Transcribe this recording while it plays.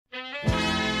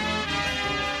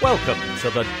Welcome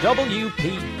to the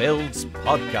WP Builds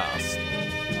podcast,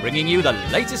 bringing you the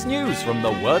latest news from the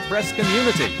WordPress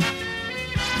community.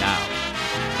 Now,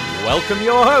 welcome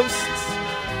your hosts,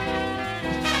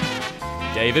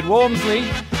 David Wormsley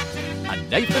and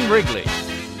Nathan Wrigley.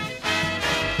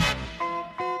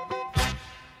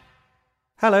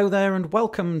 Hello there and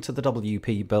welcome to the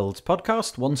WP Builds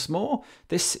podcast once more.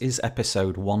 This is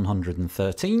episode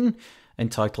 113,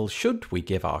 entitled Should We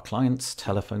Give Our Clients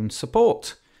Telephone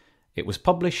Support? It was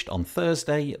published on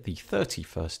Thursday, the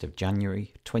 31st of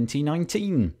January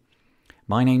 2019.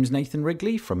 My name's Nathan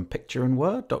Wrigley from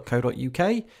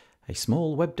pictureandword.co.uk, a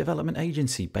small web development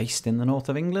agency based in the north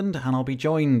of England, and I'll be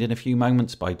joined in a few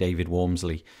moments by David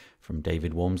Wormsley from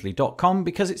davidwormsley.com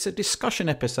because it's a discussion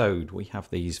episode. We have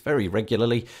these very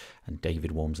regularly, and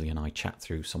David Wormsley and I chat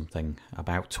through something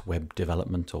about web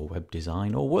development or web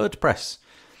design or WordPress.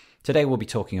 Today we'll be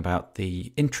talking about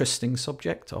the interesting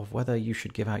subject of whether you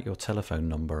should give out your telephone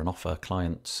number and offer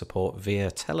client support via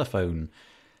telephone.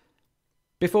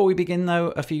 Before we begin though,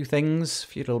 a few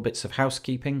little bits of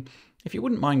housekeeping. If you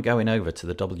wouldn't mind going over to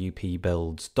the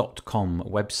wpbuilds.com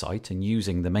website and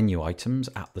using the menu items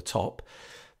at the top,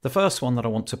 the first one that I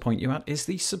want to point you at is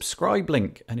the subscribe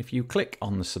link. And if you click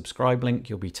on the subscribe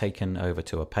link, you'll be taken over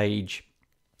to a page.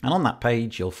 And on that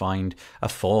page, you'll find a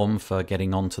form for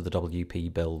getting onto the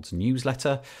WP Builds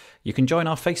newsletter. You can join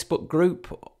our Facebook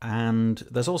group, and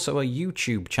there's also a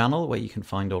YouTube channel where you can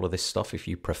find all of this stuff if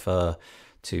you prefer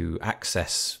to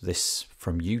access this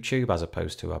from YouTube as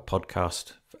opposed to a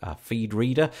podcast feed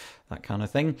reader, that kind of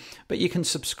thing. But you can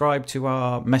subscribe to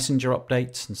our Messenger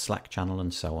updates and Slack channel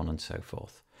and so on and so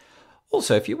forth.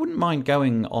 Also, if you wouldn't mind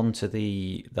going onto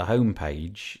the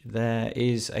homepage, there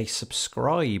is a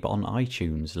subscribe on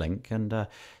iTunes link, and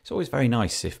it's always very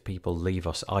nice if people leave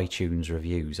us iTunes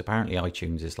reviews. Apparently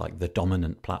iTunes is like the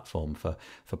dominant platform for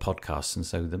podcasts, and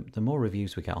so the more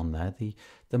reviews we get on there, the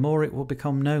more it will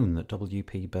become known that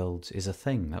WP Builds is a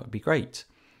thing. That would be great.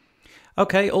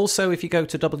 Okay, also if you go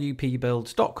to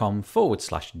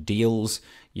wpbuilds.com/deals,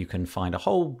 you can find a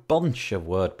whole bunch of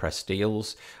WordPress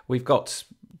deals. We've got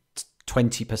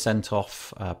 20%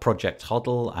 off Project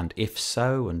Huddle and If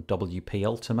So and WP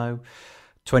Ultimo,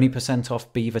 20%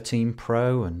 off Beaver Team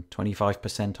Pro and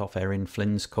 25% off Erin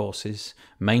Flynn's courses,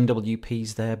 main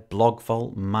WPs there, Blog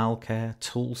Vault, Malcare,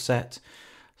 Toolset,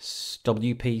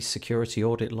 WP Security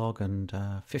Audit Log, and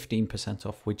 15%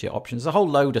 off widget options. A whole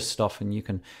load of stuff, and you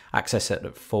can access it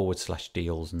at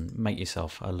 /deals and make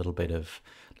yourself a little bit of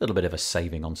a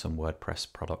saving on some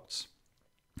WordPress products.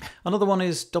 Another one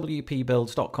is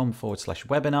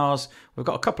wpbuilds.com/webinars. We've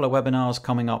got a couple of webinars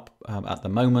coming up at the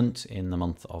moment in the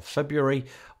month of February.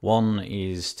 One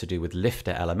is to do with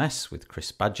Lifter LMS with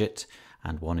Chris Badgett,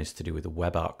 and one is to do with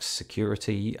WebArch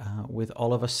security with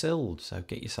Oliver Sild. So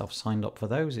get yourself signed up for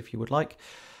those if you would like.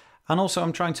 And also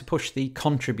I'm trying to push the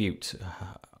contribute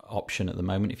option at the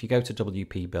moment. If you go to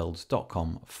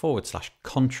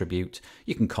wpbuilds.com/contribute,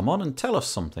 you can come on and tell us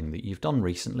something that you've done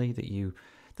recently that you're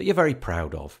very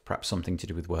proud of, perhaps something to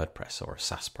do with WordPress or a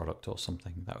SaaS product or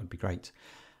something. That would be great.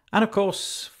 And of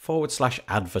course,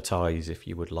 /advertise if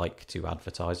you would like to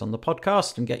advertise on the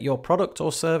podcast and get your product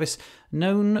or service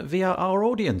known via our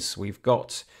audience. We've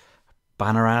got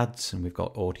banner ads and we've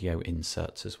got audio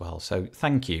inserts as well. So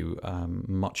thank you.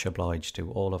 Much obliged to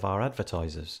all of our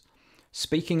advertisers.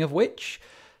 Speaking of which,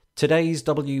 today's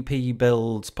WP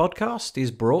Builds podcast is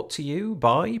brought to you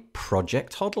by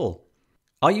Project Huddle.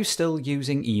 Are you still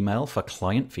using email for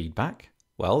client feedback?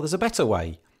 Well, there's a better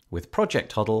way. With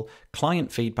Project Huddle,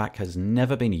 client feedback has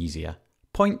never been easier.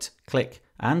 Point, click,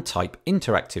 and type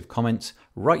interactive comments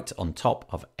right on top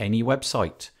of any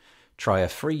website. Try a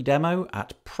free demo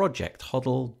at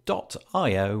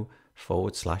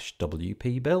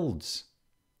projecthuddle.io/WP Builds.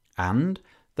 And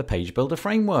the Page Builder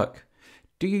Framework.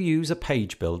 Do you use a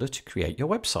page builder to create your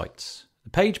websites? The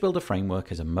Page Builder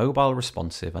Framework is a mobile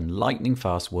responsive and lightning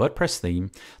fast WordPress theme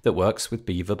that works with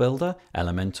Beaver Builder,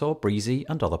 Elementor, Breezy,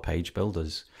 and other page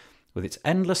builders. With its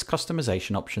endless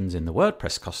customization options in the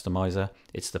WordPress customizer,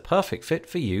 it's the perfect fit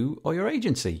for you or your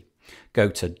agency. Go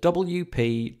to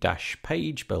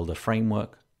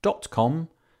wp-pagebuilderframework.com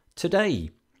today.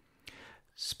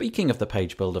 Speaking of the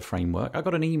Page Builder Framework, I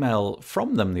got an email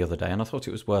from them the other day and I thought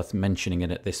it was worth mentioning it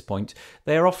at this point.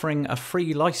 They're offering a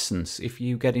free license if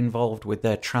you get involved with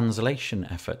their translation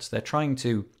efforts. They're trying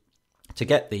to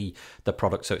get the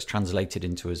product so it's translated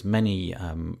into as many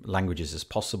languages as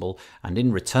possible, and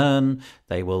in return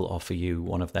they will offer you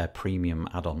one of their premium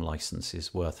add-on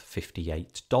licenses worth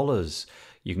 $58.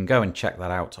 You can go and check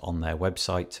that out on their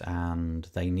website, and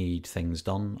they need things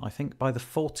done, I think, by the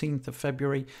 14th of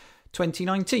February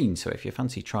 2019. So if you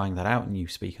fancy trying that out and you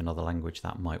speak another language,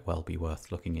 that might well be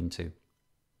worth looking into.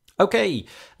 Okay,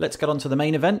 let's get on to the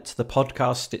main event, the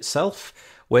podcast itself.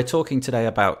 We're talking today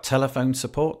about telephone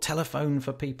support. Telephone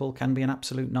for people can be an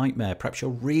absolute nightmare. Perhaps you're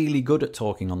really good at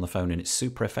talking on the phone and it's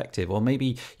super effective, or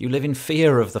maybe you live in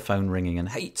fear of the phone ringing and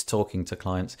hate talking to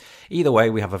clients. Either way,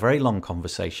 we have a very long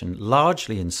conversation,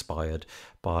 largely inspired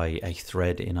by a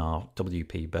thread in our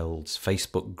WP Builds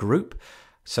Facebook group.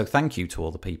 So thank you to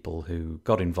all the people who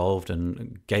got involved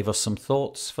and gave us some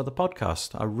thoughts for the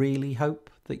podcast. I really hope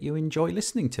that you enjoy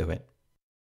listening to it.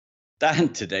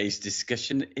 And today's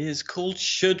discussion is called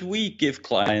Should We Give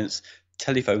Clients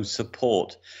Telephone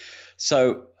Support?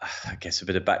 So I guess a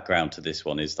bit of background to this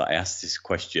one is that I asked this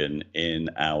question in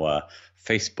our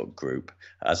Facebook group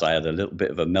as I had a little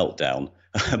bit of a meltdown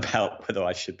about whether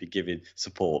I should be giving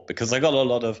support, because I got a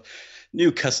lot of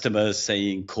new customers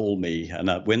saying, call me, and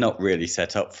we're not really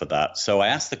set up for that. So I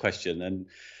asked the question, and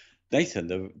Nathan,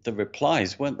 the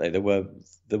replies, weren't they? They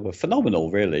were phenomenal,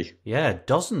 really. Yeah,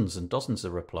 dozens and dozens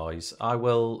of replies. I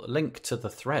will link to the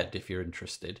thread if you're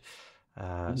interested,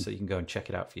 so you can go and check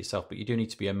it out for yourself. But you do need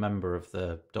to be a member of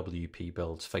the WP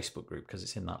Builds Facebook group because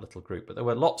it's in that little group. But there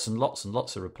were lots and lots and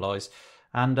lots of replies,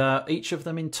 and each of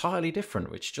them entirely different,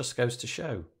 which just goes to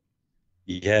show.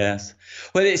 Yes.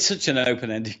 Well, it's such an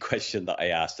open-ended question that I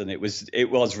asked, and it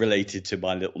was related to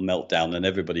my little meltdown, and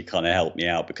everybody kind of helped me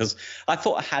out because I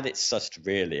thought I had it sussed,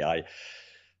 really.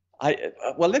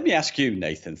 Well, let me ask you,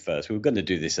 Nathan, first. We were going to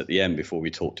do this at the end before we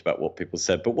talked about what people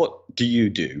said, but what do you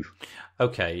do?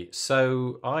 Okay,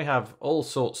 so I have all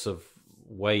sorts of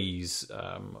ways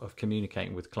of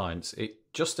communicating with clients. It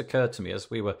just occurred to me as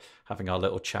we were having our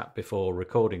little chat before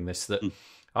recording this that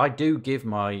I do give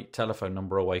my telephone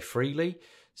number away freely.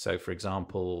 So, for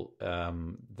example,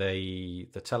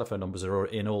 the telephone numbers are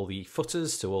in all the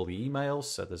footers to all the emails,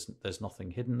 so there's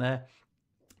nothing hidden there.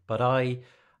 But I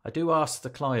do ask the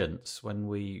clients when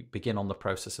we begin on the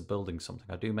process of building something,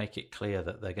 I do make it clear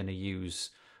that they're going to use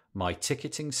my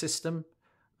ticketing system.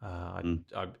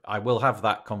 I will have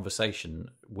that conversation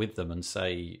with them and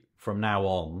say, from now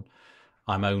on,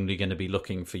 I'm only going to be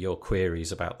looking for your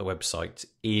queries about the website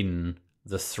in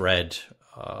the thread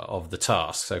of the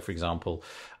task. So, for example,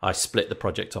 I split the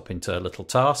project up into little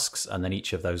tasks, and then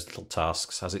each of those little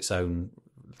tasks has its own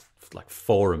like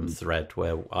forum thread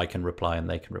where I can reply and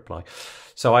they can reply.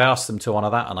 So I ask them to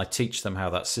honor that, and I teach them how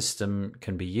that system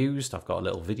can be used. I've got a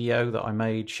little video that I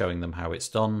made showing them how it's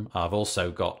done. I've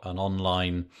also got an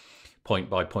online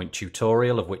point-by-point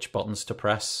tutorial of which buttons to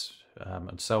press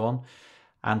and so on.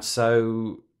 And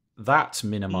so that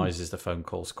minimizes the phone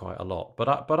calls quite a lot.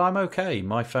 But I'm okay.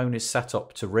 My phone is set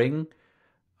up to ring.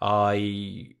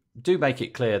 I do make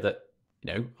it clear that,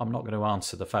 I'm not going to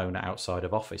answer the phone outside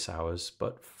of office hours.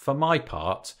 But for my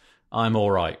part, I'm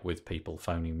all right with people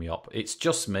phoning me up. It's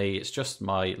just me. It's just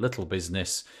my little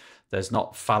business. There's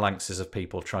not phalanxes of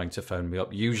people trying to phone me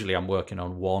up. Usually I'm working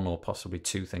on one or possibly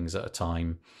two things at a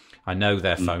time. I know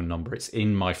their phone number. It's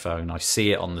in my phone. I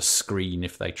see it on the screen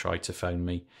if they try to phone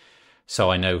me.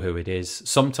 So I know who it is.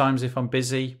 Sometimes if I'm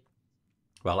busy,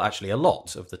 well, actually a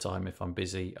lot of the time if I'm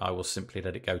busy, I will simply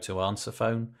let it go to answer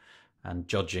phone. And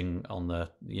judging on the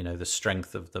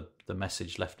strength of the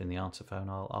message left in the answer phone,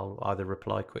 I'll either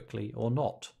reply quickly or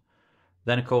not.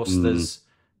 Then, of course, there's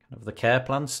kind of the care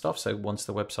plan stuff. So once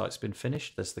the website's been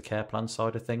finished, there's the care plan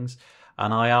side of things.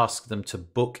 And I ask them to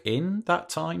book in that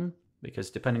time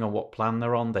because depending on what plan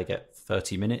they're on, they get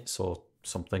 30 minutes or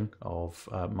something of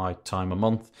my time a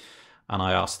month. And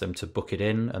I ask them to book it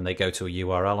in, and they go to a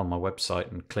URL on my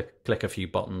website and click a few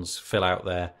buttons, fill out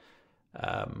their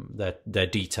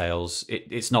details.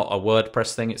 It's not a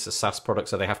WordPress thing, it's a SaaS product,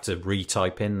 so they have to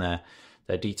retype in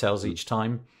their details each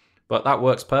time. But that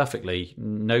works perfectly.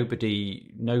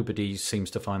 Nobody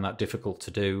seems to find that difficult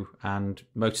to do, and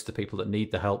most of the people that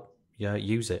need the help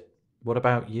use it. What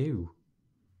about you?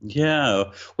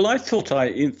 Yeah, well,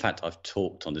 in fact, I've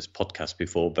talked on this podcast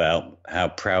before about how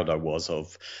proud I was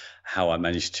of how I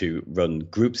managed to run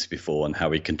groups before and how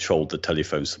we controlled the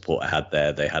telephone support I had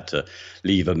there. They had to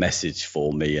leave a message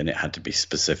for me, and it had to be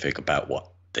specific about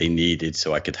what they needed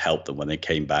so I could help them when they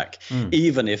came back,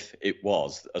 even if it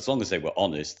was, as long as they were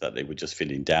honest that they were just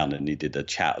feeling down and needed a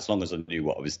chat, as long as I knew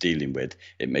what I was dealing with,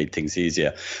 it made things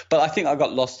easier. But I think I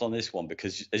got lost on this one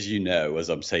because, as you know, as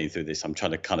I'm saying through this, I'm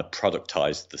trying to kind of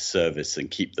productize the service and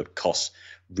keep the costs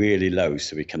really low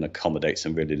so we can accommodate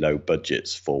some really low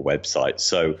budgets for websites.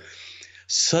 So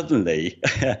suddenly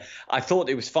I thought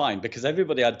it was fine because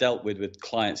everybody I dealt with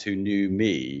clients who knew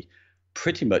me,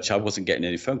 pretty much I wasn't getting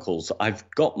any phone calls. I've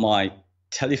got my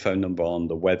telephone number on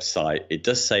the website. It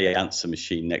does say answer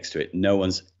machine next to it. No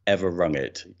one's ever rung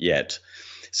it yet.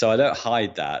 So I don't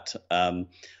hide that.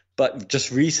 But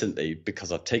just recently,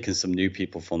 because I've taken some new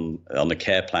people from on the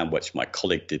care plan, which my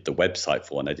colleague did the website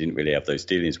for, and I didn't really have those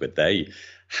dealings with, they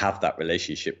have that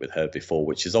relationship with her before,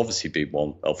 which has obviously been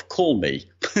one of call me.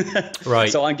 Right.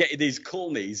 So I'm getting these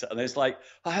call me's, and it's like,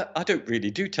 I don't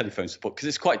really do telephone support because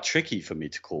it's quite tricky for me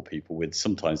to call people with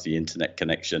sometimes the internet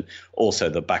connection, also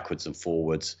the backwards and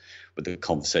forwards with the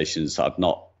conversations. I've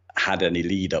not had any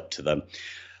lead up to them.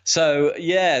 So,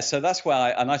 yeah, so that's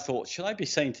why I thought, should I be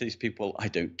saying to these people, I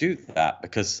don't do that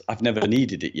because I've never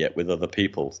needed it yet with other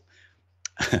people.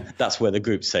 That's where the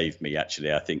group saved me,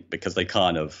 actually, I think, because they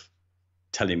kind of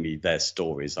telling me their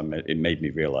stories. It made me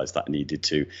realize that I needed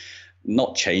to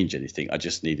not change anything. I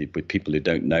just needed, with people who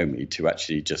don't know me, to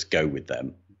actually just go with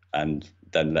them and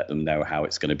then let them know how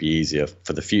it's going to be easier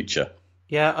for the future.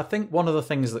 Yeah, I think one of the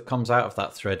things that comes out of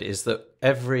that thread is that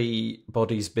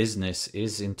everybody's business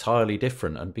is entirely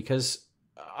different. And because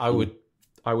I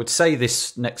would say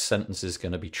this next sentence is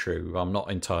going to be true, I'm not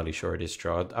entirely sure it is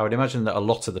true. I would imagine that a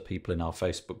lot of the people in our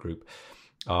Facebook group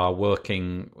are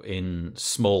working in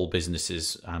small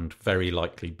businesses and very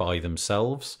likely by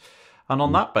themselves. And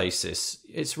on that basis,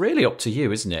 it's really up to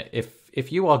you, isn't it?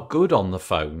 If you are good on the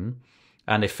phone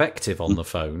and effective on the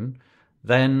phone,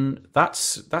 then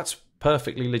that's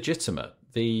perfectly legitimate.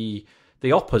 The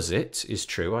opposite is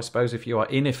true, I suppose. If you are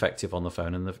ineffective on the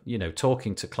phone and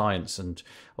talking to clients and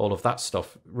all of that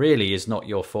stuff really is not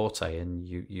your forte, and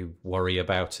you worry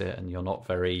about it, and you're not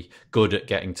very good at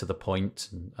getting to the point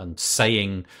and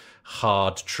saying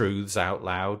hard truths out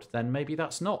loud, then maybe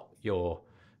that's not your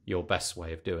best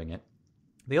way of doing it.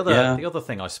 The other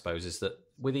thing, I suppose, is that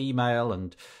with email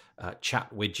and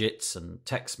chat widgets and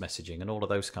text messaging and all of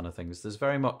those kind of things, there's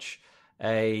very much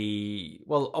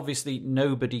obviously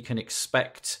nobody can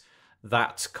expect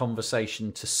that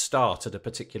conversation to start at a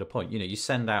particular point. You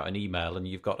send out an email and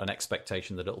you've got an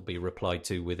expectation that it'll be replied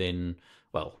to within,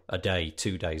 a day,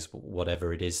 2 days,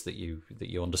 whatever it is that you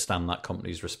understand that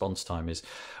company's response time is.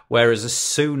 Whereas as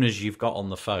soon as you've got on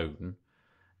the phone,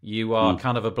 you are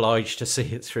kind of obliged to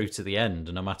see it through to the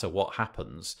end, no matter what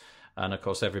happens. And of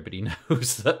course, everybody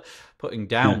knows that putting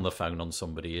down the phone on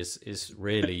somebody is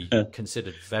really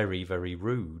considered very, very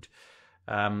rude.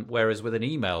 Whereas with an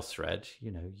email thread,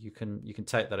 you can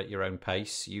take that at your own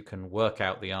pace. You can work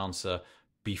out the answer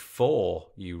before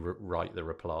you write the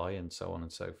reply, and so on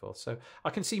and so forth. So I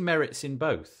can see merits in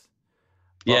both.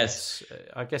 But yes,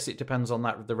 I guess it depends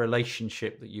on the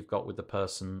relationship that you've got with the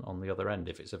person on the other end.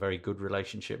 If it's a very good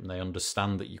relationship and they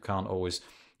understand that you can't always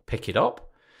pick it up,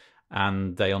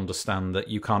 and they understand that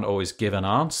you can't always give an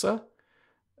answer.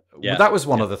 Yeah. That was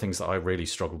one of the things that I really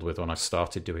struggled with when I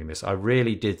started doing this. I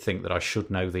really did think that I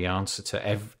should know the answer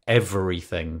to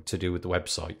everything to do with the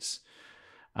websites.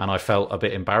 And I felt a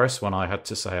bit embarrassed when I had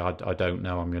to say, I don't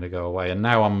know, I'm going to go away. And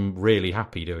now I'm really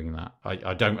happy doing that.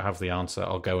 I don't have the answer.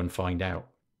 I'll go and find out.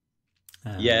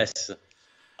 Yes.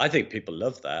 I think people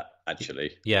love that,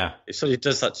 actually. Yeah. If somebody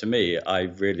does that to me, I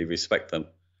really respect them.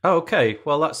 Oh, okay.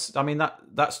 Well,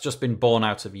 that's just been born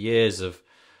out of years of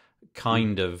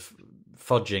kind of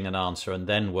fudging an answer and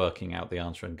then working out the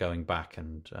answer and going back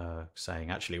and saying,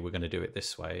 actually, we're going to do it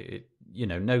this way.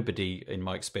 Nobody in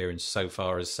my experience so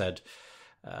far has said,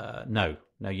 no,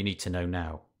 you need to know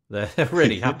now. They're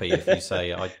really happy if you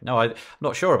say, I'm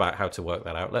not sure about how to work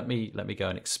that out. Let me go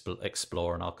and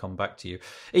explore, and I'll come back to you.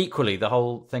 Equally, the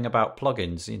whole thing about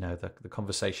plugins, the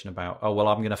conversation about, I'm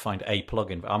going to find a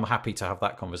plugin. I'm happy to have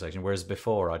that conversation. Whereas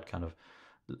before, I'd kind of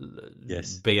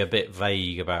be a bit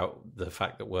vague about the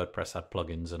fact that WordPress had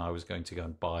plugins, and I was going to go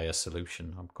and buy a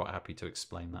solution. I'm quite happy to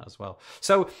explain that as well.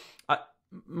 So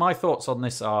my thoughts on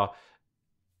this are,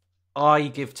 I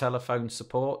give telephone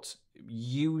support.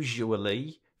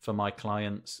 Usually, for my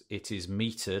clients, it is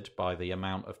metered by the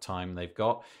amount of time they've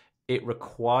got. It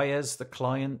requires the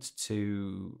client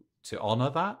to honor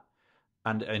that.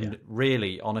 And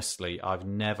really, honestly, I've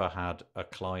never had a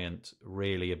client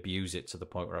really abuse it to the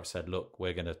point where I've said, look,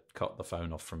 we're going to cut the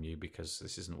phone off from you because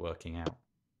this isn't working out.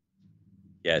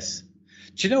 Yes.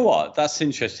 Do you know what? That's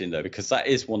interesting, though, because that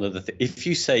is one of the things. If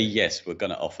you say, yes, we're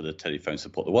going to offer the telephone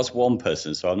support. There was one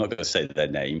person, so I'm not going to say their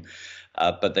name,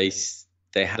 but they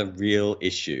had a real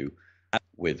issue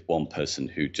with one person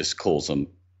who just calls them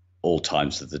all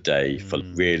times of the day for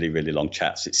really, really long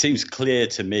chats. It seems clear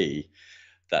to me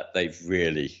that they've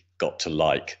really got to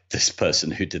like this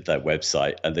person who did their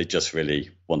website, and they just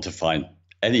really want to find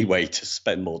any way to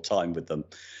spend more time with them.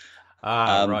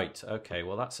 Right. Okay.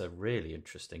 Well, that's a really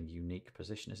interesting, unique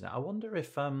position, isn't it? I wonder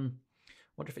if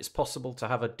it's possible to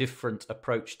have a different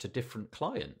approach to different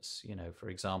clients. For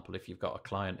example, if you've got a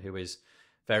client who is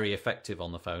very effective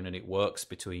on the phone and it works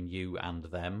between you and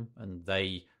them, and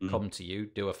they come to you,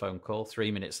 do a phone call,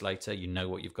 3 minutes later you know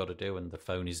what you've got to do and the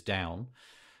phone is down.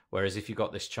 Whereas if you've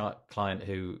got this client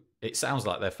who, it sounds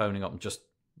like they're phoning up and just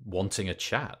wanting a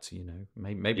chat,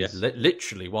 maybe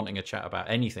literally wanting a chat about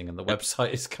anything, and the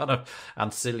website is kind of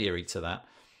ancillary to that.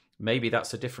 Maybe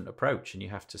that's a different approach, and you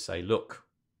have to say, look,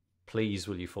 please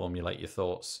will you formulate your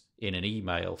thoughts in an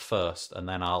email first, and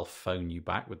then I'll phone you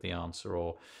back with the answer,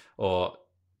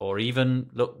 or even,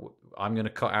 look, I'm going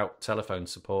to cut out telephone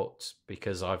support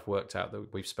because I've worked out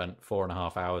that we've spent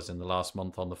 4.5 hours in the last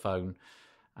month on the phone,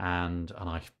 and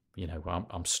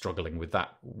I'm struggling with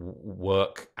that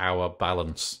work hour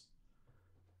balance.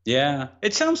 Yeah,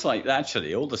 it sounds like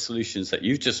actually all the solutions that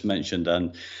you've just mentioned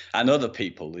and other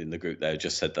people in the group there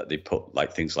just said that they put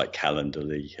like things like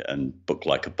Calendarly and Book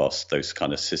Like a Boss, those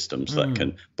kind of systems that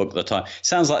can book the time.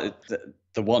 Sounds like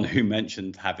the one who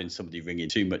mentioned having somebody ringing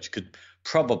too much could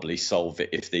probably solve it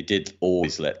if they did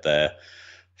always let their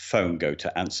phone go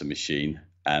to answer machine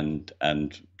and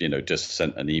just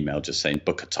sent an email just saying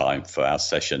book a time for our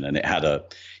session, and it had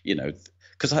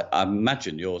because I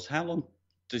imagine yours, how long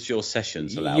does your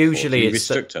sessions allow? Usually it's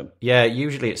restrict them. Yeah,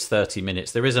 usually it's 30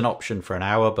 minutes. There is an option for an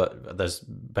hour, but there's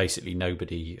basically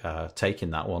nobody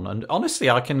taking that one. And honestly,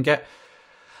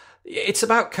 it's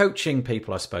about coaching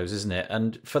people, I suppose, isn't it?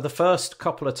 And for the first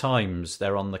couple of times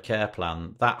they're on the care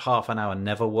plan, that half an hour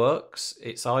never works.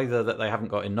 It's either that they haven't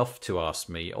got enough to ask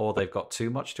me or they've got too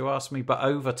much to ask me. But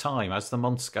over time, as the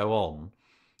months go on,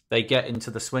 they get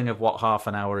into the swing of what half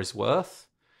an hour is worth.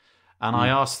 And I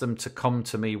ask them to come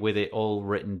to me with it all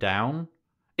written down,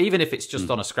 even if it's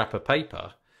just on a scrap of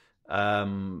paper.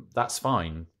 That's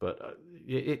fine, but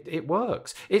it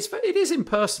works. It is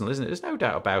impersonal, isn't it? There's no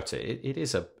doubt about it. It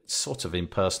is a sort of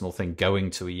impersonal thing,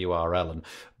 going to a URL and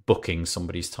booking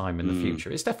somebody's time in the future.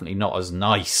 It's definitely not as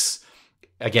nice.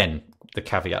 Again, the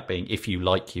caveat being, if you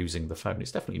like using the phone,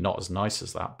 it's definitely not as nice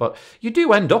as that. But you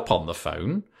do end up on the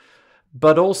phone.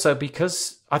 But also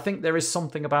because I think there is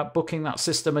something about booking that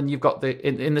system, and you've got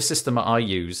in the system that I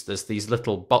use, there's these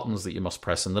little buttons that you must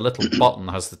press, and the little button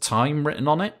has the time written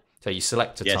on it. So you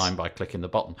select a time by clicking the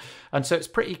button. And so it's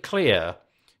pretty clear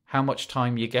how much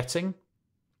time you're getting.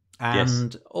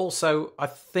 And also, I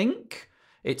think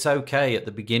it's okay at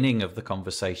the beginning of the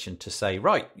conversation to say,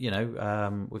 right,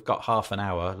 we've got half an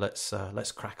hour,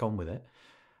 let's crack on with it.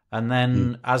 And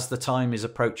then as the time is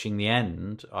approaching the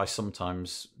end, I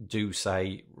sometimes do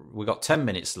say, we've got 10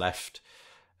 minutes left.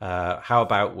 How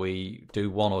about we do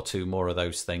one or two more of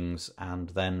those things? And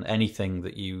then anything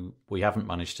that we haven't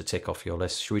managed to tick off your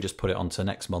list, should we just put it onto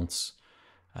next month's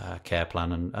care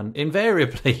plan? And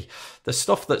invariably, the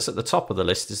stuff that's at the top of the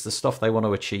list is the stuff they want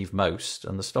to achieve most.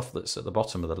 And the stuff that's at the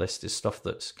bottom of the list is stuff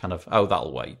that's kind of,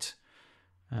 that'll wait.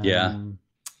 Yeah.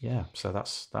 So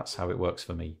that's how it works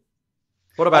for me.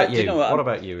 What about you? What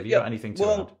about you? Have you got anything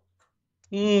to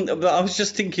add? I was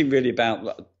just thinking really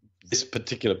about this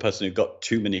particular person who got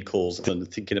too many calls, and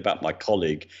thinking about my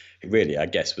colleague, who really, I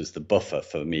guess, was the buffer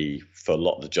for me for a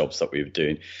lot of the jobs that we were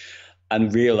doing,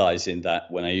 and realizing that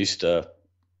when I used to,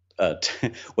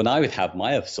 when I would have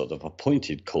my sort of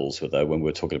appointed calls with her when we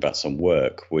were talking about some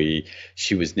work,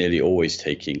 she was nearly always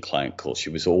taking client calls. She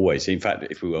was always, in fact,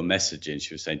 if we were messaging,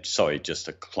 she was saying, "Sorry, just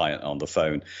a client on the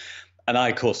phone." And I,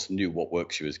 of course, knew what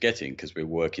work she was getting because we were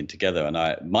working together. And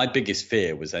my biggest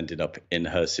fear was ending up in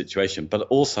her situation. But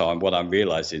also what I'm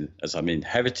realizing as I'm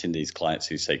inheriting these clients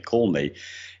who say, call me,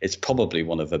 it's probably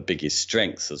one of her biggest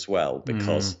strengths as well,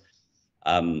 because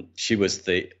she was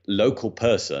the local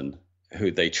person who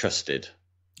they trusted.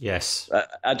 Yes.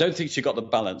 I don't think she got the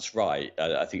balance right.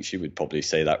 I think she would probably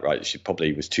say that right. She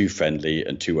probably was too friendly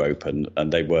and too open.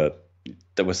 And there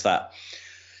was that.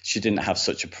 She didn't have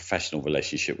such a professional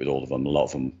relationship with all of them. A lot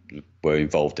of them were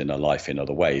involved in her life in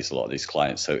other ways, a lot of these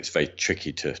clients. So it's very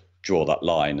tricky to draw that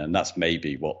line. And that's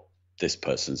maybe what this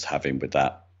person's having with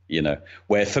that,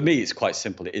 where for me, it's quite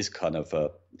simple. It is kind of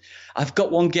I've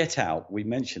got one get out. We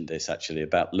mentioned this actually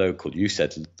about local. You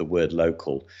said the word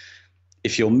local.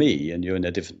 If you're me and you're in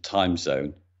a different time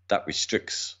zone, that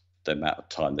restricts the amount of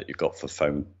time that you've got for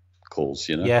phone calls,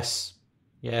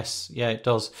 Yes, yeah, it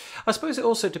does. I suppose it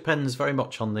also depends very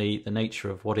much on the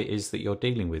nature of what it is that you're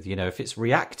dealing with. If it's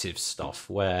reactive stuff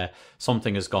where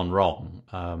something has gone wrong,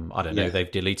 I don't know,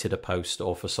 they've deleted a post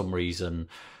or for some reason,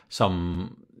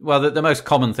 the most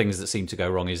common things that seem to go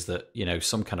wrong is that,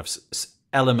 some kind of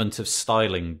element of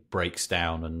styling breaks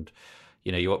down and,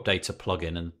 you update a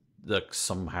plugin and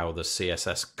somehow the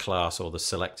CSS class or the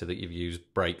selector that you've used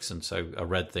breaks and so a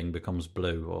red thing becomes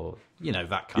blue or,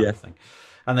 that kind of thing.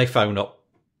 And they phone up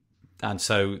And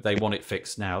so they want it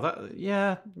fixed now. That,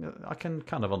 yeah, I can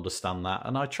kind of understand that.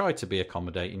 And I try to be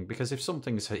accommodating, because if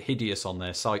something's hideous on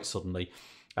their site suddenly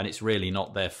and it's really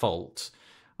not their fault,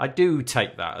 I do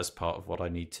take that as part of what I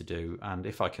need to do. And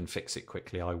if I can fix it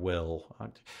quickly, I will.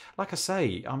 Like I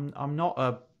say, I'm not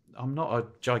a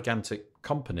gigantic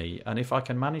company, and if I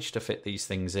can manage to fit these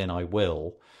things in, I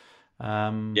will.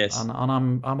 Yes. And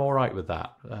I'm all right with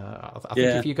that. I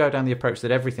think if you go down the approach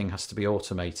that everything has to be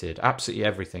automated, absolutely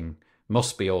everything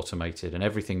must be automated and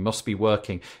everything must be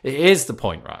working. It is the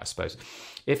point, right? I suppose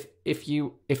if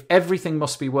everything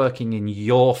must be working in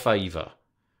your favour,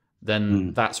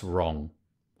 then that's wrong.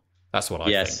 That's what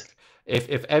I think.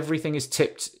 If everything is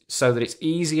tipped so that it's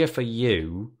easier for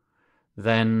you,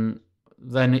 then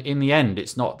in the end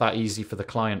it's not that easy for the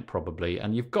client probably,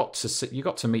 and you've got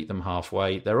to meet them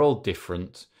halfway. They're all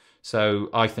different, so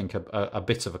I think a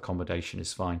bit of accommodation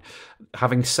is fine.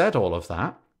 Having said all of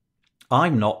that,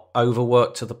 I'm not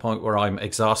overworked to the point where I'm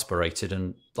exasperated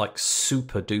and like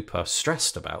super duper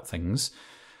stressed about things.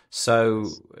 So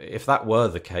if that were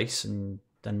the case, and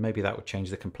then maybe that would change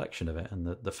the complexion of it,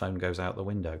 and the phone goes out the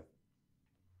window.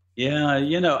 Yeah,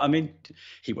 I mean,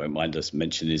 he won't mind us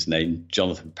mentioning his name.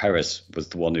 Jonathan Paris was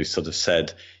the one who sort of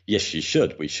said, yes, you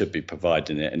should. We should be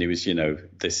providing it. And he was,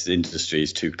 this industry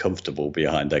is too comfortable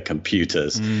behind their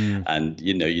computers. And,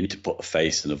 you need to put a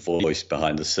face and a voice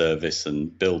behind the service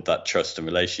and build that trust and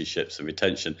relationships and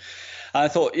retention. And I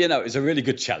thought, it was a really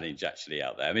good challenge actually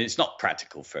out there. I mean, it's not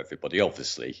practical for everybody,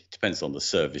 obviously. It depends on the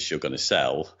service you're going to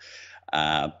sell.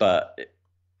 But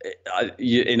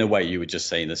in a way, you were just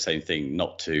saying the same thing,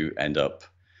 not to end up.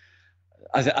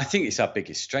 I think it's our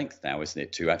biggest strength now, isn't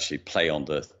it, to actually play on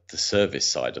the service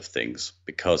side of things,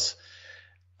 because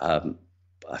a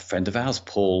friend of ours,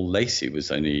 Paul Lacey,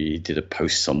 he did a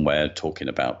post somewhere talking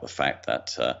about the fact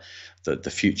that the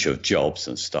future of jobs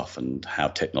and stuff, and how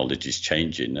technology is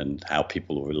changing and how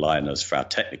people will rely on us for our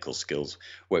technical skills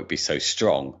won't be so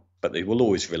strong, but they will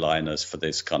always rely on us for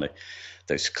those kind of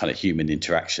human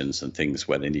interactions and things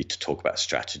where they need to talk about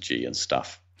strategy and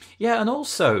stuff. Yeah, and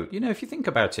also, if you think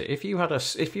about it, if you had a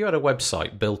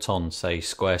website built on, say,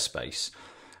 Squarespace,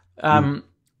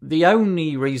 the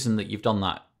only reason that you've done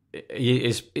that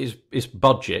is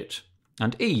budget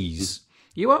and ease.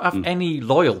 You won't have any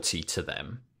loyalty to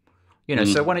them.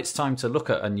 So when it's time to look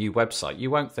at a new website, you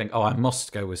won't think, oh, I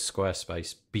must go with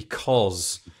Squarespace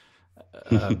because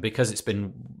it's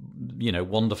been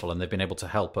wonderful and they've been able to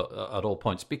help at all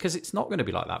points, because it's not going to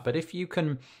be like that. But if you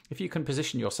can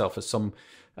position yourself as some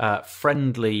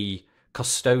friendly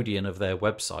custodian of their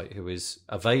website who is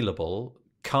available,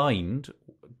 kind,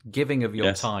 giving of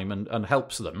your time and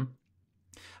helps them,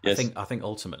 I think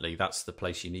ultimately that's the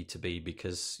place you need to be,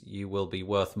 because you will be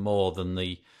worth more than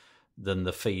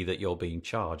the fee that you're being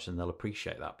charged, and they'll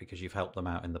appreciate that because you've helped them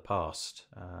out in the past.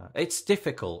 It's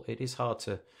difficult. It is hard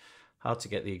to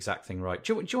get the exact thing right.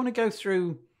 Do you want to go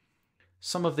through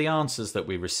some of the answers that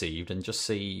we received and just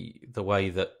see the way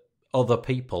that other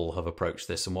people have approached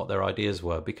this and what their ideas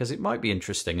were? Because it might be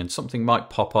interesting, and something might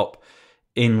pop up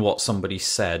in what somebody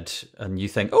said and you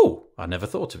think, oh, I never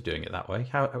thought of doing it that way.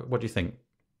 What do you think?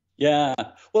 Yeah,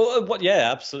 well,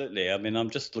 absolutely. I mean, I'm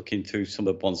just looking through some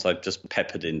of the ones I've just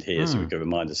peppered in here so we can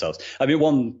remind ourselves. I mean,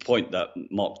 one point that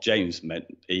Mark James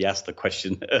he asked the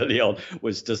question early on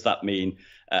was, does that mean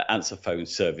answer phone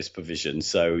service provision?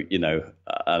 So,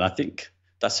 and I think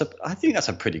that's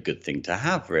a pretty good thing to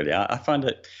have, really. I find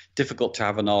it difficult to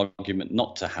have an argument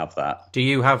not to have that. Do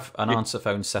you have an answer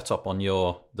phone set up on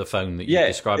the phone that you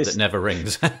described that never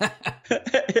rings?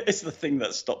 It's the thing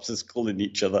that stops us calling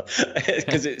each other,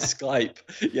 because it's Skype.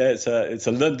 Yeah, it's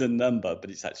a London number, but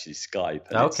it's actually Skype,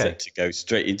 and it's set to go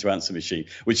straight into answer machine,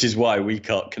 which is why we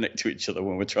can't connect to each other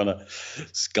when we're trying to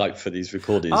Skype for these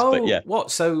recordings. Oh, but yeah. What?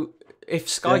 So if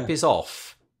Skype is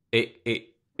off,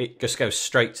 it just goes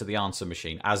straight to the answer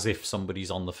machine as if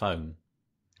somebody's on the phone.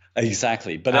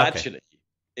 Exactly, but actually,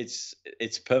 it's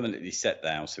permanently set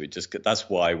now, so that's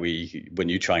why when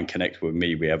you try and connect with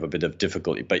me, we have a bit of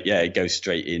difficulty. But yeah, it goes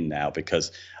straight in now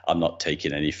because I'm not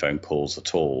taking any phone calls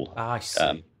at all. I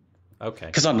see. Okay.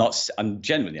 Because I'm not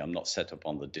set up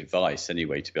on the device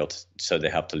anyway to be able to, so they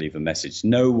have to leave a message.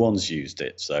 No one's used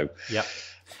it, so yeah.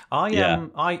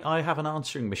 I have an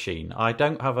answering machine. I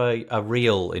don't have a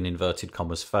real, in inverted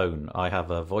commas, phone. I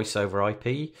have a voice over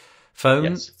IP phone.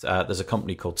 Yes. There's a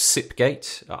company called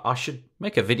Sipgate. I should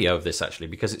make a video of this actually,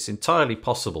 because it's entirely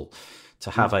possible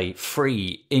to have a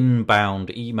free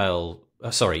inbound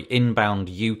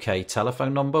UK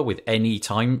telephone number with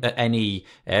any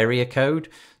area code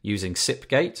using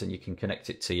Sipgate, and you can connect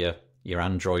it to your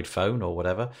Android phone or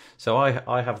whatever. So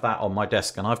I have that on my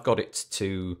desk, and I've got it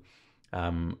to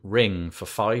ring for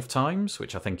 5 times,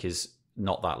 which I think is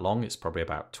not that long. It's probably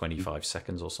about 25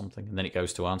 seconds or something. And then it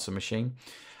goes to answer machine.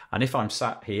 And if I'm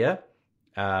sat here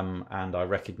and I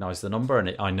recognize the number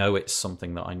and I know it's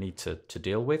something that I need to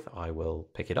deal with, I will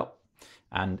pick it up.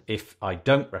 And if I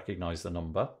don't recognize the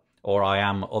number or I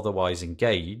am otherwise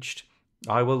engaged,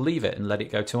 I will leave it and let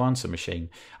it go to answer machine.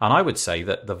 And I would say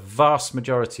that the vast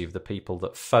majority of the people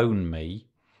that phone me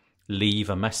leave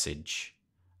a message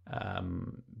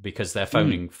because they're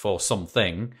phoning for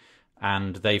something,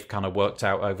 and they've kind of worked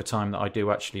out over time that I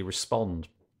do actually respond.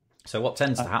 So what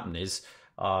tends to happen is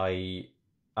I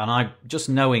just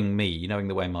knowing me, knowing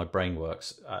the way my brain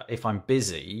works, if I'm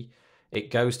busy, it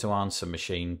goes to answer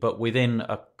machine, but within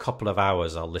a couple of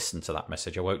hours, I'll listen to that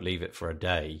message. I won't leave it for a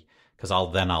day because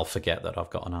I'll forget that I've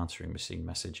got an answering machine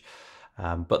message.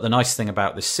 But the nice thing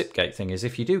about this SIPGate thing is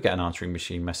if you do get an answering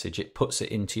machine message, it puts it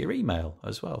into your email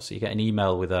as well. So you get an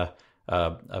email with a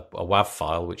WAV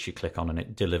file, which you click on, and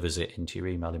it delivers it into your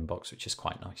email inbox, which is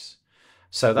quite nice.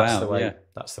 So that's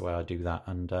the way I do that.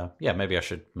 And maybe I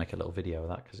should make a little video of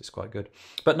that because it's quite good.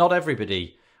 But not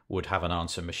everybody would have an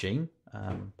answer machine,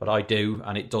 but I do,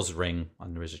 and it does ring,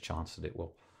 and there is a chance that it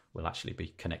will actually be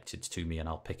connected to me, and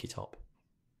I'll pick it up.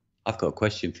 I've got a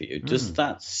question for you. Does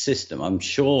that system, I'm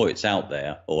sure it's out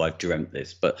there, or I've dreamt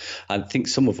this, but I think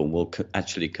some of them will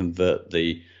actually convert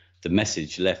the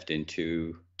message left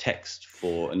into text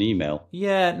for an email.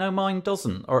 Yeah, no, mine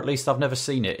doesn't, or at least I've never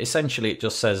seen it. Essentially, it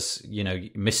just says,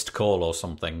 missed call or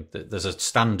something. There's a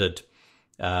standard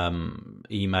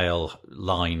email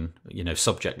line,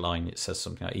 subject line. It says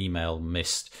something like email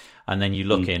missed, and then you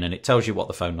look in, and it tells you what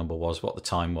the phone number was, what the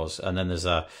time was, and then there's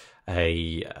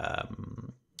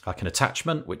like an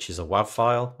attachment, which is a WAV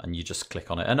file, and you just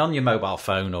click on it. And on your mobile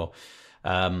phone or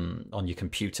on your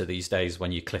computer these days,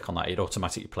 when you click on that, it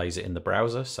automatically plays it in the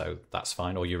browser, so that's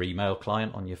fine, or your email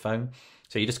client on your phone.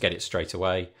 So you just get it straight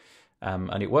away,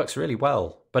 and it works really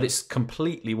well. But it's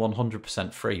completely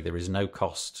 100% free. There is no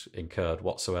cost incurred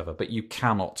whatsoever, but you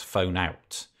cannot phone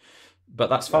out. But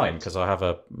that's fine, because I have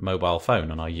a mobile phone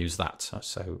and I use that.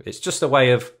 So it's just a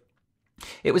way of...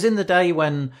 It was in the day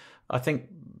when I think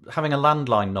having a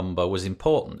landline number was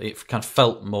important. It kind of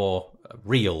felt more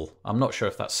real. I'm not sure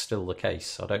if that's still the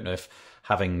case. I don't know if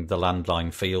having the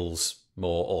landline feels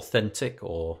more authentic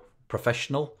or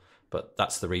professional, but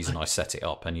that's the reason I set it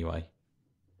up anyway.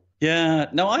 Yeah,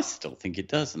 no, I still think it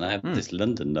does. And I have this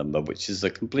London number, which is a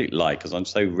complete lie because I'm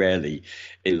so rarely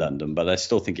in London, but I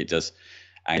still think it does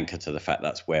anchor to the fact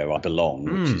that's where I belong,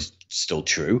 which is still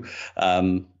true.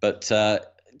 There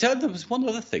was one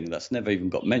other thing that's never even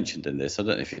got mentioned in this. I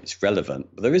don't know if it's relevant,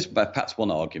 but there is perhaps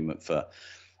one argument for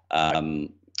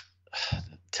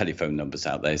telephone numbers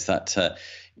out there is that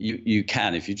you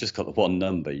can, if you just got the one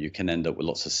number, you can end up with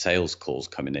lots of sales calls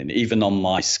coming in. Even on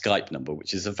my Skype number,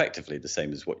 which is effectively the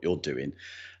same as what you're doing,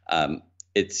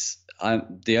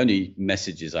 the only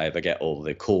messages I ever get, or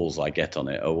the calls I get on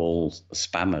it, are all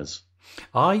spammers.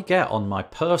 I get on my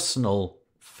personal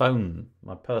phone,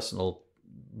 my personal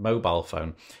mobile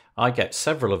phone, I get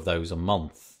several of those a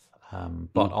month,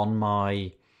 but on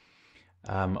my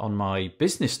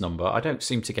business number I don't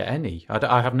seem to get any.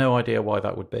 I have no idea why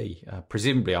that would be.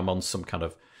 Presumably I'm on some kind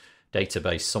of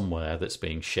database somewhere that's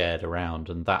being shared around,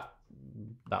 and that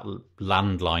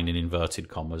landline in inverted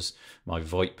commas, my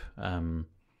VoIP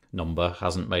number,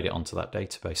 hasn't made it onto that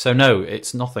database. So no,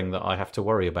 it's nothing that I have to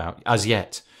worry about as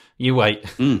yet. You wait.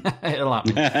 It'll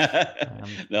happen.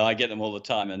 No, I get them all the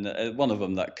time. And one of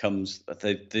them that comes,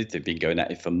 they've been going at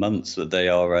it for months. But they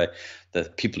are the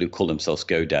people who call themselves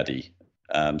GoDaddy.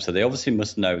 So they obviously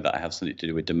must know that I have something to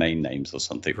do with domain names or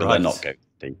something, but they're not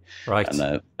GoDaddy. Right. And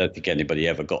I don't think anybody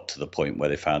ever got to the point where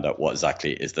they found out what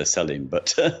exactly it is they're selling.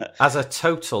 But as a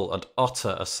total and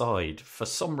utter aside, for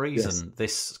some reason,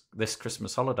 this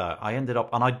Christmas holiday, I ended up,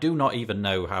 and I do not even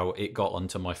know how it got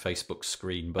onto my Facebook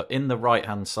screen, but in the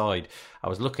right-hand side, I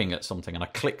was looking at something and I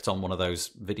clicked on one of those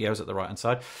videos at the right-hand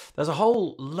side. There's a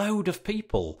whole load of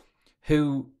people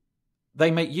who... they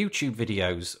make YouTube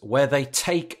videos where they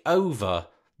take over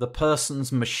the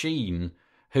person's machine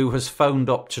who has phoned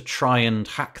up to try and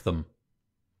hack them.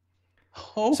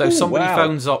 So somebody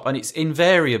phones up, and it's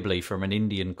invariably from an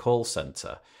Indian call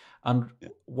center. And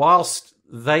whilst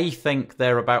they think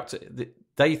they're about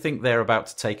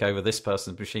to take over this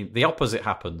person's machine, the opposite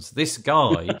happens. This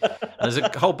guy, there's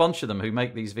a whole bunch of them who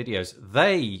make these videos,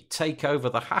 they take over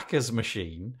the hacker's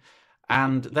machine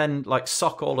and then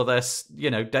sock all of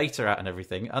their data out and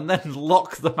everything, and then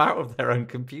lock them out of their own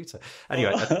computer.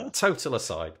 Anyway, a total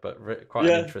aside, but quite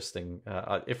an interesting.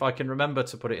 If I can remember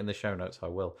to put it in the show notes, I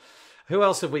will. Who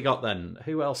else have we got then?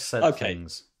 Who else said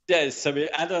things? Yeah, so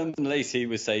Adam Lacey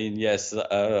was saying, yes,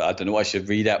 I don't know, I should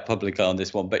read out publicly on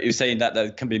this one, but he was saying that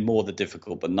there can be more than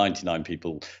difficult, but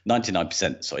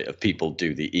 99%, sorry, of people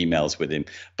do the emails with him.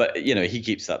 But, you know, he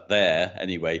keeps that there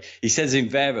anyway. He says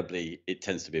invariably it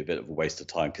tends to be a bit of a waste of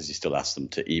time because he still asks them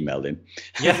to email him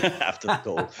after the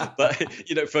call. But,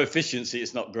 you know, for efficiency,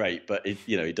 it's not great, but,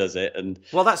 you know, he does it. And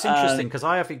well, that's interesting because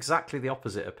I have exactly the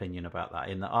opposite opinion about that,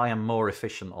 in that I am more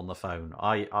efficient on the phone.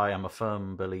 I am a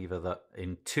firm believer that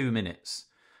in 2 minutes,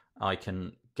 I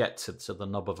can get to the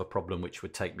nub of a problem which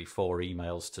would take me 4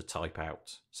 emails to type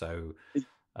out. So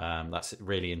that's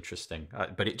really interesting.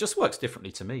 But it just works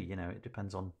differently to me. You know, it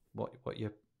depends on what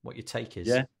your take is.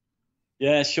 Yeah.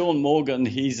 Yeah, Sean Morgan,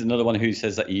 he's another one who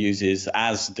says that he uses,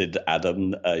 as did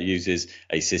Adam, uses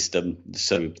a system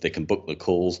so they can book the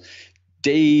calls.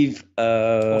 Dave.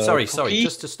 Sorry.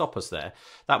 Just to stop us there,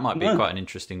 that might be quite an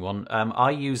interesting one.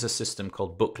 I use a system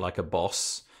called Book Like a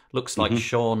Boss. Looks like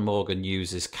Sean Morgan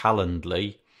uses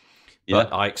Calendly,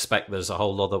 but I expect there's a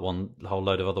whole load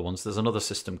of other ones. There's another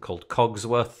system called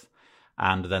Cogsworth,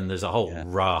 and then there's a whole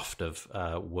raft of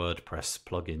WordPress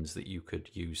plugins that you could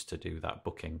use to do that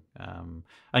booking.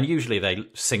 And usually they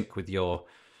sync with your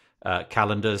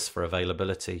calendars for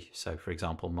availability. So, for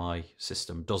example, my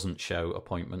system doesn't show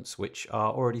appointments which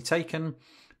are already taken,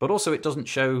 but also it doesn't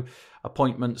show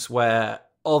appointments where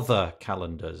other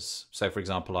calendars. So, for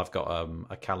example, I've got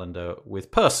a calendar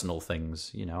with personal things.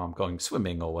 You know, I'm going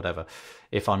swimming or whatever.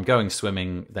 If I'm going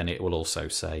swimming, then it will also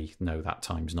say, no, that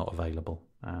time's not available.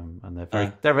 And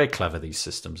they're very clever, these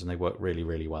systems, and they work really,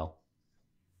 really well.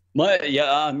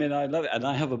 I mean, I love it. And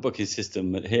I have a booking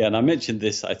system here. And I mentioned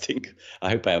this, I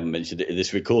hope I haven't mentioned it in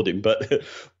this recording, but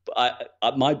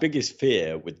my biggest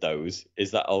fear with those is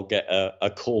that I'll get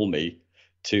a call me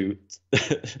to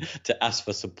ask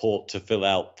for support to fill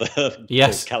out the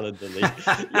Calendly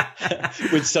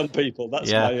with some people.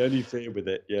 That's my only fear with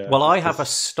it. Yeah. Well, I have a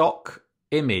stock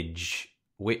image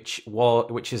which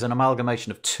is an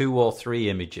amalgamation of 2 or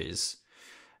 3 images,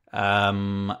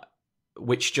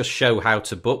 which just show how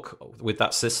to book with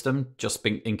that system, just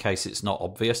in case it's not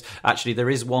obvious. Actually,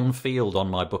 there is one field on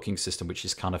my booking system which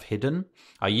is kind of hidden.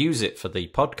 I use it for the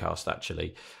podcast,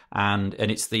 actually, and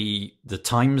it's the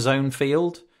time zone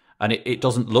field, and it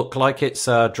doesn't look like it's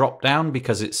a drop down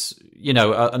because it's, you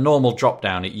know, a normal drop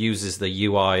down. It uses the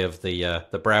UI of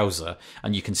the browser,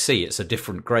 and you can see it's a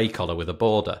different grey color with a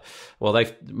border. Well,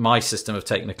 my system have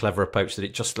taken a clever approach that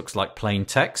it just looks like plain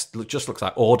text. It just looks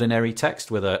like ordinary text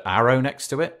with an arrow next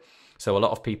to it. So a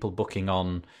lot of people booking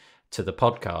on to the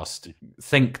podcast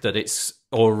think that it's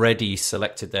already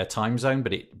selected their time zone,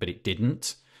 but it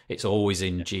didn't. It's always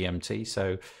in GMT.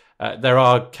 So there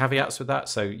are caveats with that.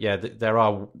 So yeah,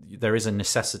 there is a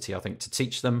necessity, I think, to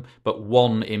teach them. But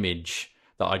one image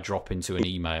that I drop into an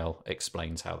email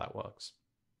explains how that works.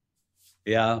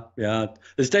 Yeah.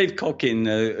 There's Dave Cockin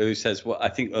who says, well, I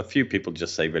think a few people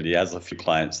just say really he has a few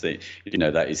clients that, you know,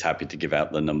 that he's happy to give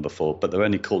out the number for, but they're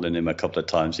only calling him a couple of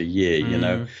times a year, you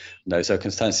know, no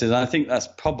circumstances. And I think that's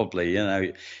probably, you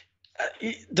know,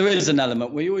 there is an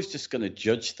element where you're always just going to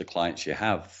judge the clients you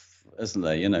have, isn't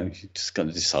there? You know, you're just going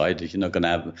to decide you're not going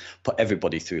to put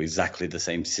everybody through exactly the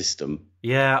same system.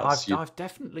 Yeah, I've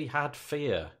definitely had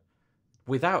fear.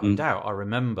 Without a doubt, I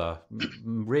remember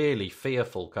really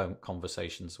fearful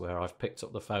conversations where I've picked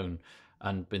up the phone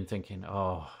and been thinking,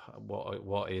 oh,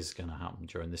 what is going to happen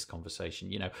during this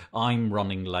conversation? You know, I'm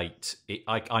running late.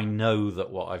 I know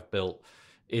that what I've built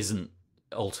isn't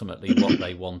ultimately what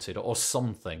they wanted or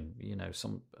something, you know,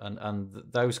 and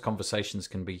those conversations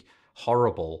can be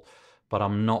horrible, but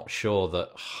I'm not sure that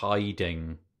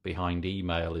hiding behind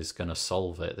email is going to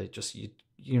solve it. It just,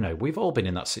 you know, we've all been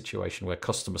in that situation where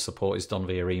customer support is done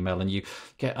via email and you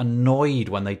get annoyed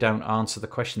when they don't answer the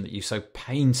question that you so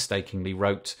painstakingly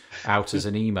wrote out as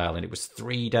an email, and it was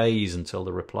 3 days until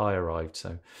the reply arrived.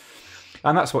 So,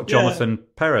 and that's what Jonathan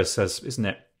Perez says, isn't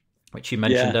it? Which you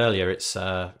mentioned earlier. It's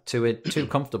too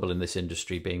comfortable in this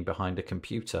industry being behind a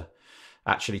computer.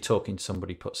 Actually talking to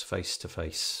somebody puts face to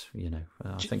face, you know.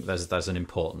 I think there's an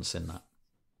importance in that.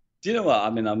 Do you know what? I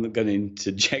mean, I'm going to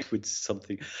interject with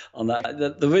something on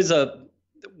that. There is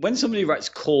when somebody writes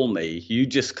 "call me," you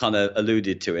just kind of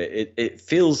alluded to it. It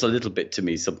feels a little bit to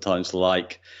me sometimes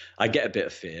like I get a bit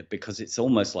of fear because it's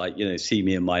almost like, you know, see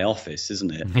me in my office,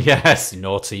 isn't it? Yes,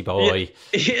 naughty boy.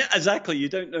 Yeah, exactly. You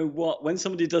don't know when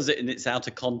somebody does it and it's out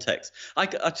of context. I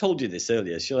told you this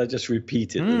earlier. Shall I just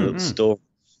repeat it? The little story.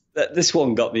 This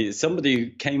one got me. Somebody who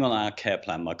came on our care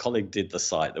plan. My colleague did the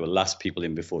site. There were last people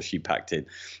in before she packed in,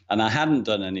 and I hadn't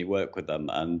done any work with them.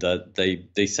 And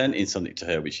they sent in something to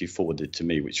her, which she forwarded to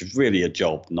me, which was really a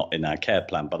job not in our care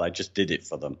plan, but I just did it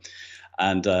for them.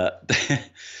 And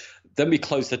then we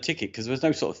closed the ticket because there was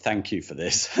no sort of thank you for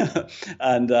this.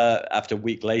 And after a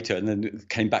week later, and then it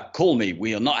came back, call me.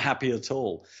 We are not happy at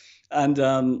all. And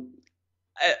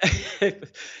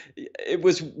it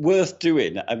was worth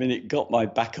doing. I mean, it got my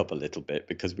back up a little bit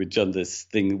because we'd done this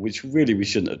thing which really we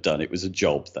shouldn't have done. It was a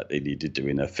job that they needed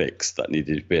doing, a fix that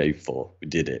needed to be paid for. We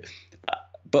did it.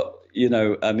 But,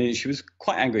 I mean, she was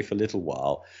quite angry for a little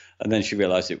while. And then she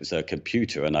realized it was her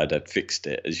computer and I'd had fixed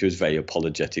it. And she was very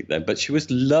apologetic then. But she was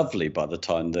lovely by the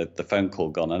time the phone call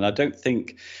gone. And I don't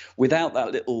think without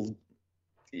that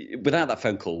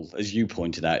phone call, as you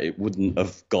pointed out, it wouldn't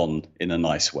have gone in a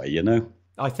nice way,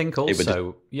 I think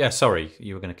also, sorry,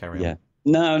 you were going to carry on.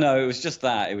 No, it was just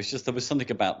that. It was just there was something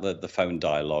about the phone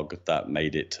dialogue that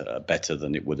made it better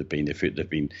than it would have been if it had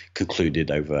been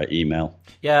concluded over email.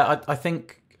 Yeah, I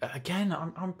think, again,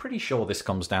 I'm pretty sure this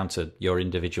comes down to your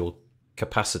individual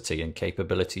capacity and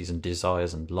capabilities and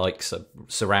desires and likes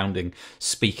surrounding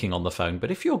speaking on the phone. But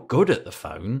if you're good at the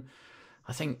phone,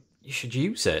 I think you should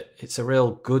use it. It's a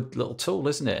real good little tool,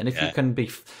 isn't it? And if you can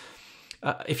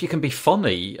be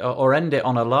funny or end it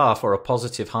on a laugh or a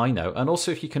positive high note, and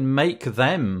also if you can make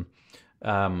them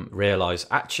realize,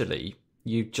 actually,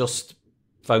 you just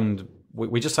phoned,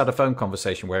 we just had a phone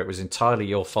conversation where it was entirely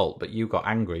your fault, but you got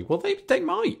angry. Well, they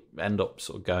might end up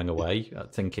sort of going away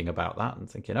thinking about that and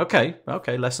thinking, okay,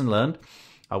 lesson learned.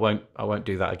 I won't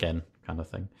do that again, kind of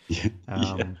thing.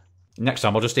 Next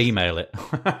time I'll just email it.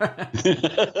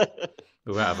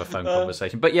 We won't have a phone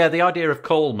conversation. But yeah, the idea of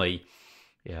call me,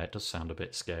 yeah, it does sound a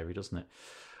bit scary, doesn't it?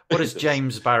 What does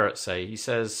James Barrett say? He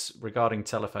says, regarding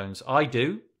telephones, I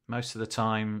do, most of the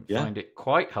time, find it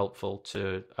quite helpful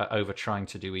to over trying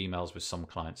to do emails with some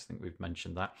clients. I think we've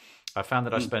mentioned that. I found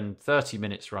that I spend 30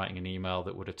 minutes writing an email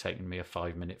that would have taken me a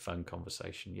 5-minute phone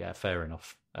conversation. Yeah, fair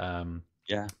enough.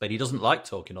 But he doesn't like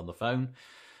talking on the phone.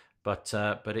 But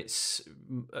it's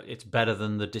better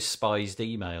than the despised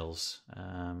emails.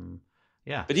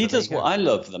 But he does what I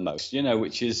love the most,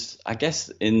 which is, I guess,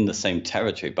 in the same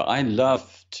territory. But I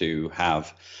love to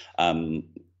have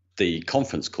the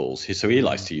conference calls. So he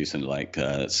likes to use something like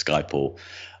Skype or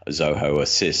Zoho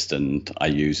Assist, and I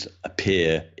use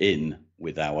Appear In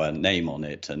with our name on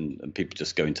it, and people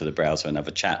just go into the browser and have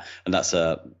a chat, and that's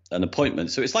an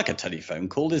appointment. So it's like a telephone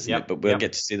call, isn't it? But we'll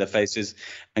get to see their faces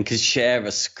and can share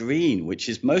a screen, which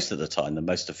is most of the time the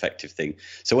most effective thing.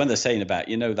 So when they're saying about,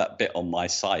 that bit on my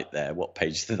site there, what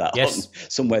page is that on?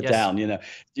 Somewhere down,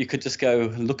 you could just go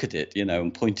and look at it,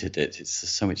 and point at it. It's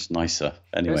so much nicer.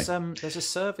 Anyway, there's a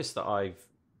service that I've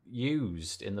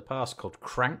used in the past called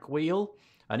Crankwheel,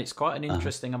 and it's quite an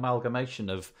interesting amalgamation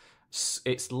of,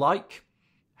 it's like,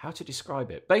 how to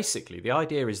describe it? Basically, the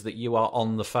idea is that you are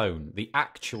on the phone, the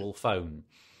actual phone,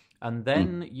 and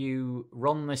then you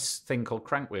run this thing called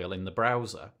Crankwheel in the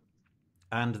browser,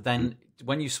 and then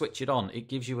when you switch it on, it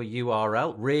gives you a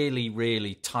URL, really,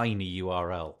 really tiny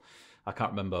URL. I can't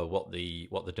remember what the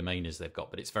domain is they've got,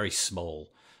 but it's very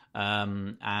small.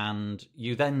 And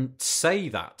you then say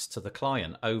that to the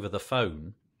client over the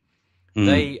phone.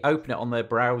 They open it on their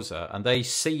browser and they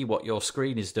see what your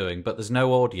screen is doing, but there's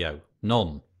no audio,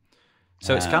 none.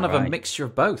 So it's kind of a mixture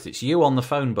of both. It's you on the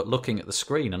phone but looking at the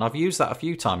screen. And I've used that a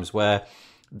few times where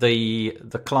the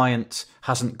client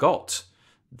hasn't got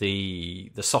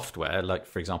the software, like,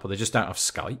 for example, they just don't have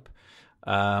Skype,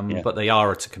 but they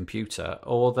are at a computer,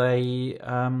 or they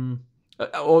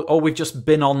or we've just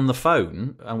been on the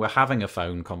phone and we're having a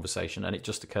phone conversation, and it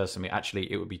just occurs to me,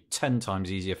 actually, it would be 10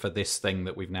 times easier for this thing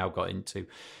that we've now got into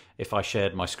if I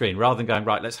shared my screen. Rather than going,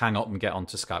 right, let's hang up and get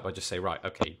onto Skype, I just say, right,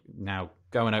 okay, now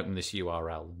go and open this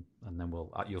URL, and then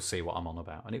you'll see what I'm on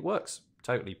about. And it works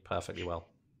totally perfectly well.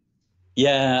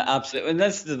 Yeah, absolutely. And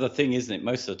that's the thing, isn't it?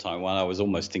 Most of the time when I was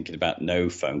almost thinking about no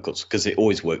phone calls, because it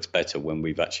always works better when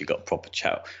we've actually got proper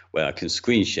chat where I can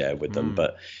screen share with them.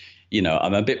 But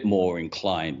I'm a bit more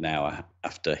inclined now,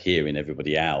 after hearing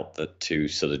everybody out, to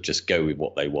sort of just go with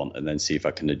what they want and then see if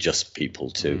I can adjust people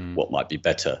to what might be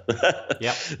better.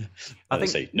 Yeah, I think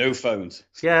say no phones.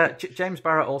 Yeah, James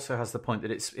Barrett also has the point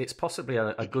that it's possibly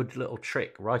a good little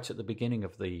trick right at the beginning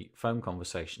of the phone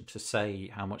conversation to say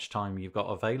how much time you've got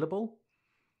available.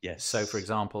 Yes. So, for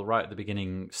example, right at the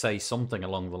beginning, say something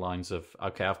along the lines of,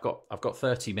 "Okay, I've got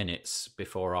 30 minutes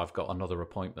before I've got another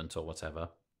appointment or whatever."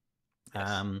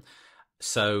 Yes.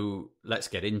 So let's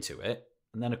get into it.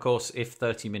 And then, of course, if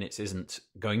 30 minutes isn't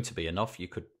going to be enough, you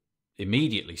could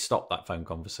immediately stop that phone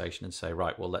conversation and say,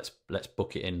 right, well, let's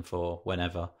book it in for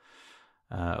whenever,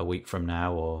 a week from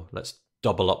now, or let's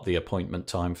double up the appointment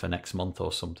time for next month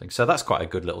or something. So that's quite a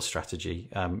good little strategy.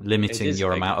 Limiting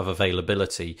your amount of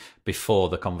availability before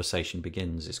the conversation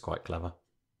begins is quite clever.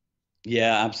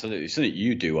 Yeah, absolutely. Something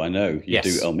you do, I know. You do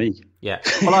it on me. Yeah.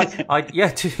 Well,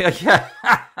 yeah.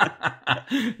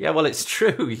 Yeah, well, it's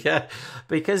true. Yeah,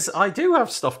 because I do have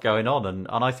stuff going on, and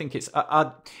I think it's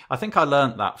I think I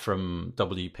learned that from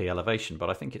WP Elevation,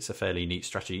 but I think it's a fairly neat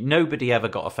strategy. Nobody ever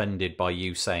got offended by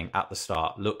you saying at the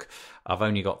start, "Look, I've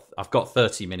got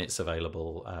 30 minutes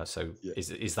available. So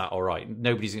is that all right?"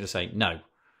 Nobody's going to say no.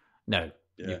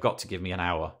 You've got to give me an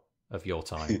hour of your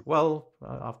time. Well,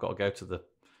 I've got to go to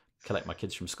collect my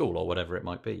kids from school or whatever it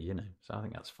might be, So I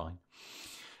think that's fine.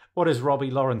 What does Robbie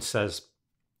Lawrence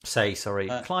say?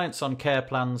 Clients on care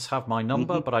plans have my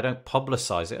number, but I don't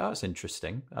publicize it. Oh, that's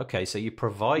interesting. Okay, so you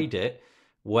provide it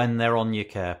when they're on your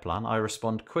care plan. I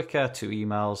respond quicker to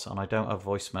emails, and I don't have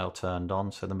voicemail turned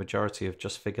on, so the majority have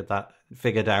just figured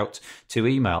out to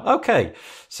email. Okay,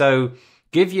 so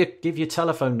give your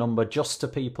telephone number just to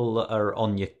people that are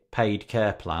on your paid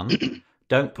care plan.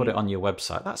 Don't put it on your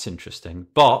website. That's interesting.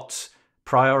 But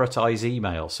prioritize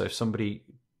email. So if somebody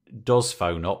does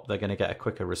phone up, they're going to get a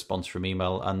quicker response from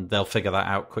email, and they'll figure that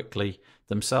out quickly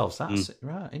themselves. That's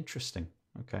right. Interesting.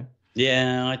 Okay.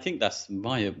 Yeah, I think that's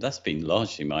been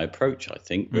largely my approach, I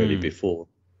think, really, before,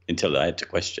 until I had to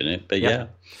question it. But yeah.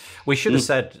 We should have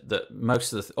said that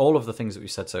all of the things that we've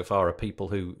said so far are people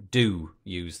who do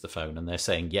use the phone, and they're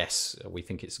saying, yes, we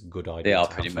think it's a good idea. They are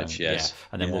pretty much, yes. Yeah.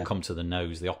 And then we'll come to the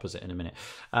no's, the opposite, in a minute.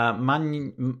 Manuel?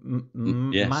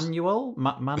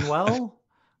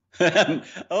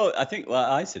 I think,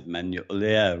 I said Manuel.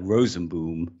 Yeah,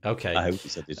 Rosenboom. Okay. I hope you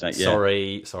said it right.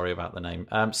 Yeah. Sorry about the name.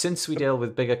 Since we deal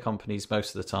with bigger companies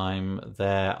most of the time,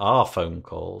 there are phone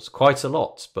calls, quite a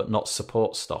lot, but not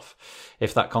support stuff.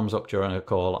 If that comes up during a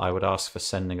call, I would ask for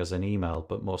sending us an email,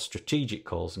 but more strategic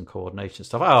calls and coordination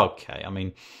stuff. Okay. I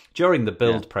mean, during the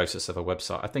build process of a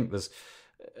website, I think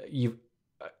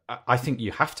I think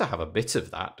you have to have a bit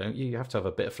of that, don't you? You have to have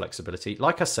a bit of flexibility.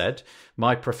 Like I said,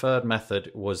 my preferred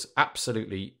method was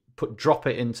absolutely drop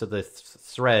it into the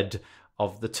thread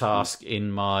of the task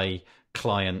in my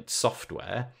client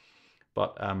software.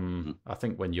 But I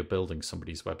think when you're building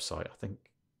somebody's website, I think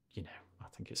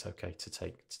it's okay to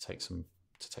take some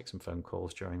phone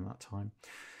calls during that time.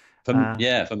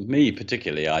 For me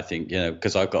particularly, I think,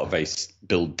 because I've got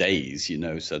build days,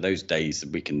 so those days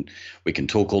we can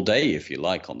talk all day if you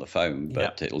like on the phone,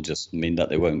 but it'll just mean that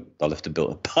they'll have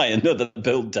to buy another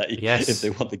build day if they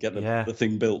want to get the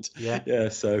thing built. And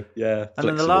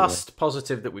then the last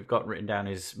positive that we've got written down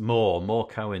is Moore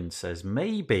Cohen says,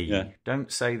 maybe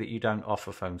don't say that you don't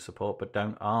offer phone support, but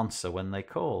don't answer when they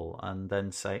call, and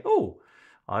then say,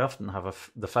 I often have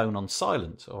the phone on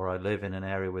silent, or I live in an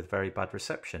area with very bad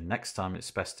reception. Next time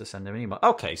it's best to send them an email.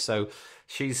 Okay, so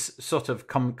she's sort of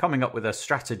coming up with a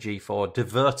strategy for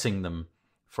diverting them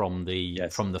from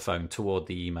the phone toward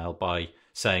the email by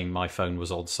saying my phone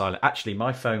was on silent. Actually,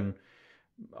 my phone,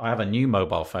 I have a new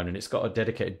mobile phone, and it's got a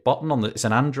dedicated button it's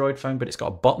an Android phone, but it's got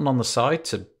a button on the side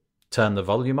to turn the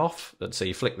volume off. So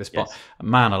you flick this button.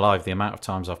 Man alive, the amount of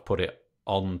times I've put it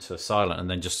on to silent and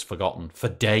then just forgotten for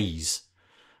days.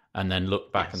 And then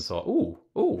looked back and thought,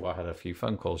 I had a few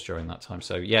phone calls during that time.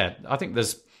 So I think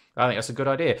that's a good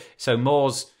idea. So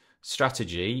Moore's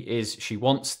strategy is she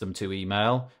wants them to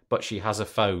email, but she has a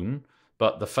phone.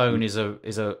 But the phone is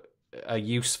a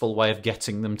useful way of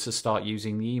getting them to start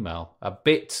using the email. A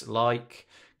bit like,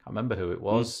 I can't remember who it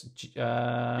was.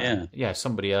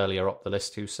 Somebody earlier up the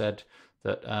list who said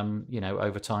that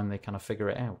over time they kind of figure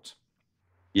it out.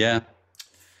 Yeah.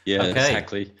 Yeah, okay.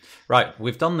 Exactly. Right,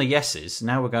 we've done the yeses.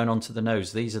 Now we're going on to the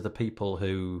nos. These are the people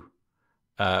who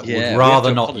would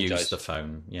rather not use the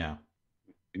phone. Yeah.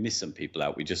 We missed some people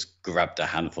out. We just grabbed a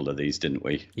handful of these, didn't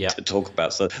we? Yeah. To talk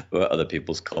about other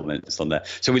people's comments on there.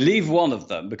 So we leave one of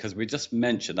them because we just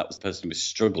mentioned that was the person who was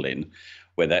struggling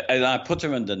with it. And I put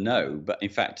her under no, but in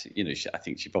fact, I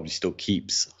think she probably still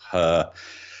keeps her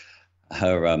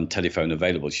telephone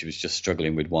available. She was just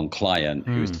struggling with one client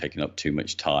who was taking up too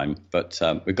much time. But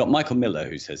we've got Michael Miller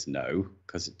who says no,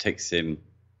 because it takes him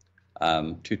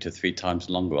 2 to 3 times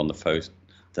longer on the phone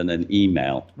than an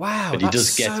email. Wow, but that's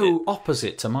so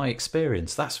opposite to my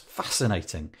experience. That's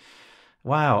fascinating.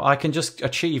 Wow, I can just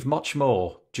achieve much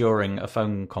more during a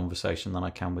phone conversation than I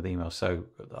can with email. So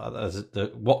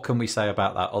what can we say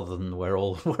about that other than we're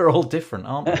all different,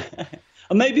 aren't we?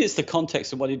 And maybe it's the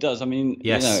context of what he does. I mean,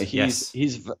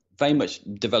 he's very much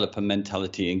developer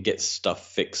mentality and gets stuff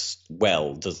fixed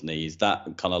well, doesn't he? He's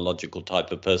that kind of logical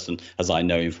type of person, as I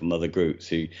know him from other groups,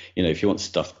 who, you know, if he wants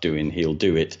stuff doing, he'll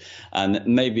do it. And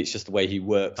maybe it's just the way he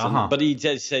works. But he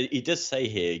does say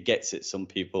here he gets it. Some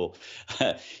people,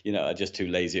 you know, are just too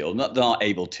lazy or not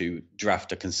able to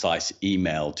draft a concise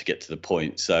email to get to the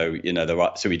point. So, you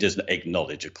know, so he doesn't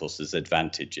acknowledge, of course, there's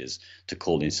advantages to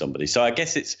calling somebody. So I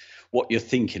guess it's what you're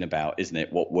thinking about, isn't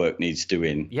it? What work needs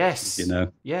doing. Yes. You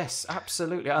know. Yes,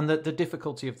 absolutely. And the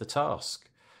difficulty of the task.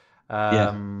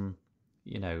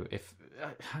 You know, if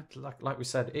like we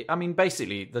said, I mean,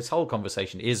 basically, this whole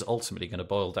conversation is ultimately going to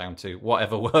boil down to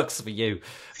whatever works for you.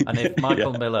 And if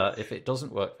Michael Miller, if it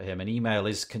doesn't work for him, an email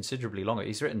is considerably longer.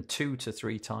 He's written 2 to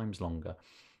 3 times longer.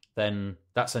 Then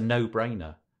that's a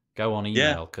no-brainer. Go on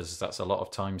email because that's a lot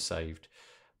of time saved.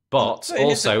 But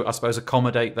also, I suppose,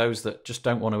 accommodate those that just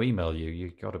don't want to email you.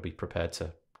 You've got to be prepared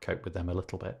to cope with them a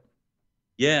little bit.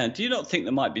 Yeah. Do you not think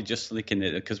there might be just looking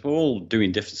at it? Because we're all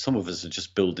doing different. Some of us are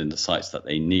just building the sites that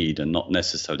they need and not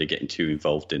necessarily getting too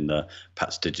involved in the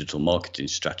perhaps digital marketing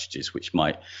strategies, which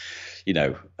might, you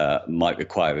know, might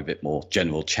require a bit more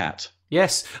general chat.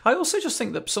 Yes. I also just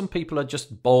think that some people are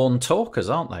just born talkers,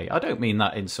 aren't they? I don't mean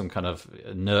that in some kind of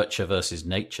nurture versus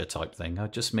nature type thing. I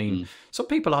just mean some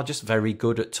people are just very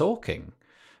good at talking.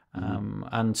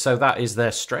 And so that is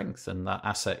their strength, and that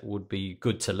asset would be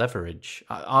good to leverage.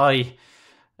 I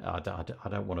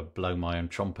don't want to blow my own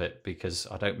trumpet because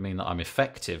I don't mean that I'm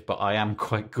effective, but I am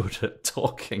quite good at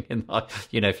talking. And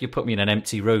you know, if you put me in an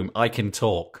empty room, I can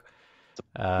talk.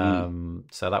 So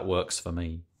that works for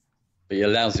me. But you're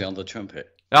lousy on the trumpet.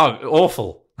 Oh,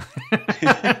 awful.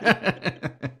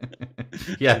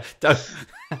 Yeah.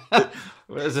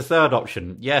 There's a third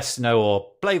option. Yes, no,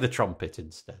 or play the trumpet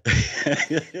instead.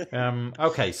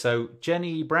 Okay, so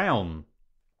Jenny Brown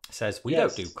says, we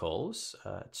don't do calls.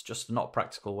 It's just not a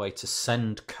practical way to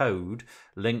send code,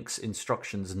 links,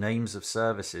 instructions, names of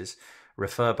services,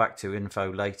 refer back to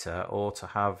info later, or to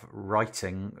have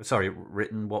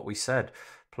written what we said.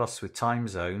 Plus, with time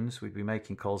zones, we'd be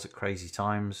making calls at crazy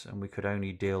times, and we could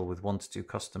only deal with 1 to 2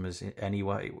 customers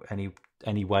anyway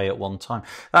at one time.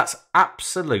 That's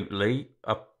absolutely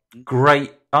a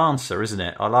great answer, isn't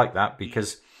it? I like that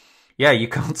because, yeah, you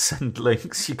can't send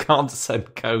links, you can't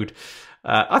send code.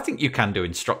 I think you can do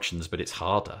instructions, but it's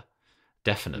harder.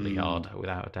 Definitely harder,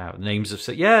 without a doubt. Names of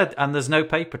and there's no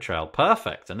paper trail.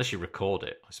 Perfect, unless you record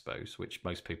it, I suppose, which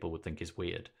most people would think is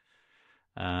weird.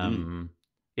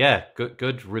 Yeah,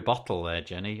 good rebuttal there,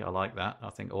 Jenny. I like that. I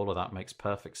think all of that makes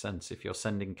perfect sense. If you're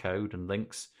sending code and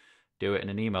links, do it in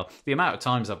an email. The amount of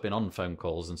times I've been on phone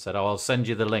calls and said, "Oh, I'll send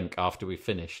you the link after we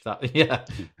finish." That, yeah,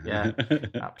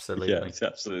 absolutely, yeah,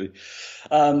 absolutely.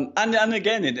 And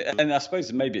again, and I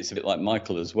suppose maybe it's a bit like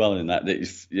Michael as well in that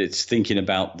it's thinking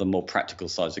about the more practical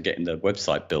sides of getting the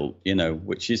website built. You know,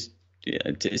 which is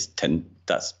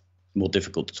that's more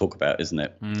difficult to talk about, isn't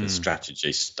it? The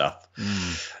strategy stuff.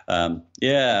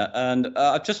 And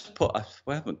I've just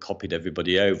we haven't copied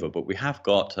everybody over, but we have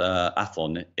got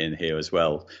Athon in here as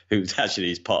well, who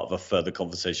actually is part of a further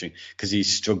conversation because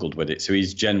he's struggled with it. So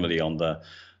he's generally on the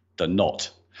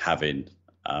not having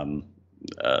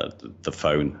the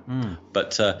phone.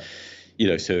 But you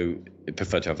know, so I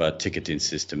prefer to have a ticketing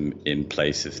system in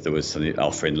place if there was something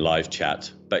offering live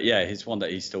chat. But yeah, it's one that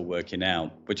he's still working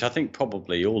out, which I think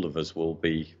probably all of us will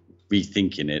be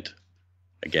rethinking it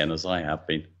again, as I have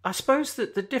been. I suppose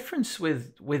that the difference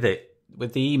with the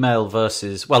email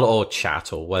versus, well, or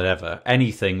chat or whatever,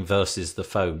 anything versus the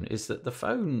phone, is that the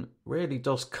phone really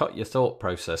does cut your thought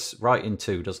process right in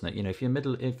two, doesn't it? You know, if you're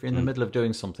in the middle of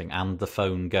doing something and the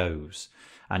phone goes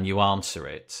and you answer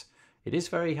it, it is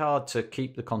very hard to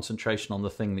keep the concentration on the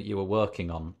thing that you were working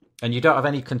on, and you don't have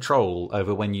any control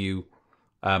over when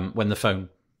the phone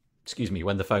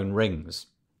rings.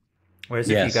 Whereas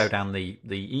if you go down the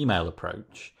email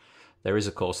approach, there is,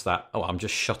 of course, that, I'm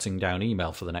just shutting down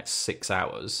email for the next 6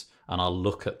 hours, and I'll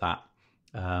look at that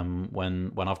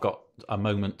when I've got a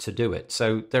moment to do it.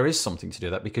 So there is something to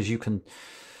do that, because you can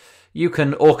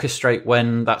orchestrate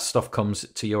when that stuff comes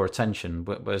to your attention,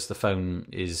 whereas the phone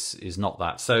is not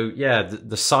that. So yeah,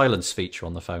 the silence feature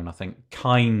on the phone, I think,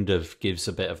 kind of gives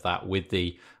a bit of that with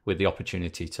the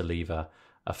opportunity to leave a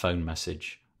phone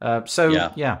message.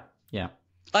 Yeah.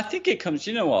 I think it comes,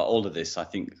 you know what, all of this, I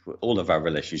think all of our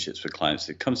relationships with clients,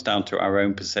 it comes down to our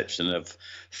own perception of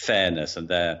fairness and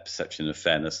their perception of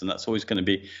fairness. And that's always going to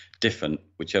be different,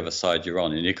 whichever side you're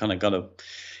on. And you kind of got to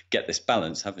get this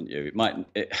balance, haven't you?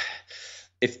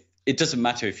 If it doesn't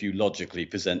matter if you logically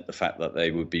present the fact that they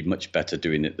would be much better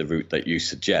doing it the route that you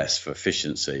suggest for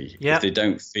efficiency. Yeah. If they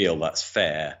don't feel that's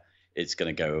fair, it's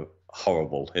going to go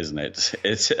horrible, isn't it?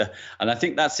 It's and I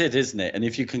think that's it, isn't it? And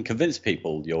if you can convince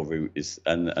people your route is,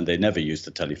 and they never use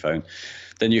the telephone,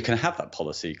 then you can have that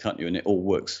policy, can't you? And it all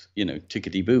works,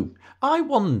 tickety boo. I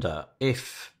wonder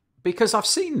if, because I've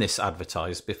seen this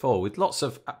advertised before with lots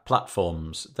of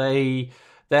platforms, their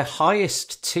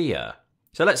highest tier.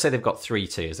 So let's say they've got 3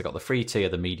 tiers. They've got the free tier,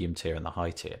 the medium tier, and the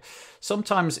high tier.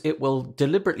 Sometimes it will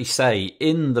deliberately say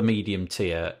in the medium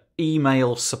tier,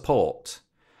 email support.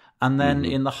 And then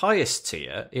in the highest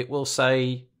tier, it will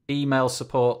say email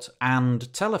support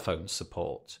and telephone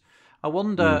support. I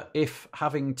wonder if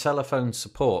having telephone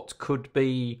support could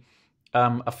be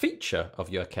a feature of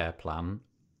your care plan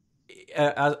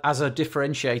as a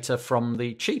differentiator from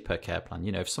the cheaper care plan.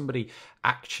 If somebody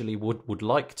actually would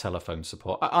like telephone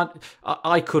support,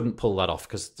 I couldn't pull that off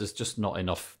because there's just not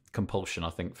enough compulsion,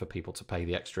 I think, for people to pay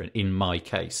the extra in my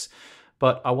case.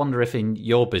 But I wonder if in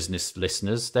your business,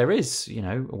 listeners, there is,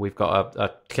 we've got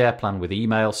a care plan with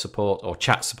email support or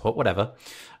chat support, whatever.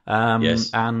 Yes.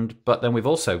 But then we've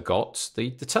also got the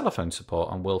telephone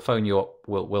support, and we'll phone you up.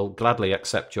 We'll gladly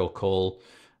accept your call,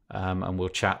 and we'll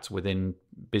chat within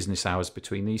business hours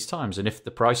between these times. And if the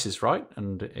price is right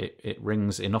and it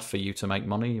rings enough for you to make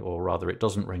money, or rather it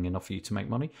doesn't ring enough for you to make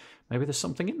money, maybe there's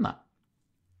something in that.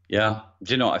 Yeah.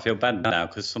 Do you know what? I feel bad now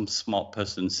because some smart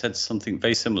person said something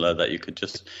very similar that you could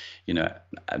just,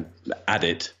 add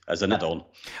it as an add-on.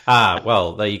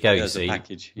 Well, there you go. You As see, a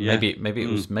package. Yeah. Maybe it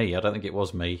was me. I don't think it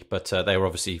was me, but they were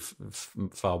obviously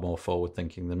far more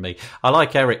forward-thinking than me. I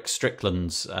like Eric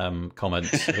Strickland's comment.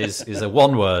 His is a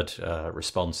one-word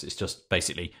response. It's just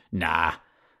basically nah.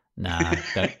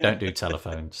 Don't do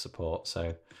telephone support.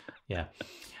 So, yeah.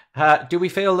 Do we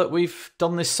feel that we've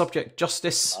done this subject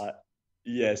justice?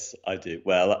 Yes, I do.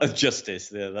 Well, justice,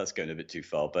 that's going a bit too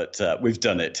far, but we've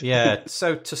done it. Yeah,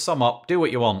 so to sum up, do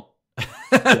what you want.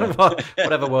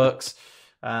 Whatever works.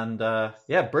 And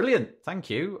brilliant.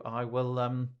 Thank you. I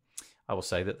will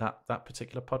say that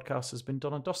particular podcast has been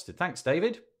done and dusted. Thanks,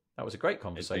 David. That was a great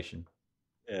conversation.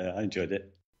 Yeah, I enjoyed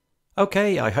it.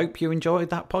 Okay, I hope you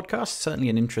enjoyed that podcast. Certainly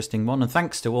an interesting one. And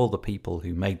thanks to all the people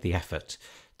who made the effort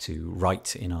to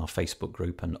write in our Facebook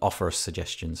group and offer us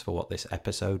suggestions for what this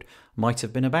episode might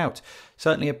have been about.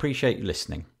 Certainly appreciate you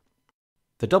listening.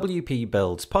 The WP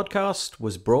Builds podcast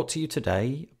was brought to you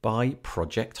today by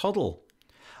Project Huddle.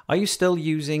 Are you still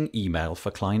using email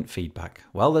for client feedback?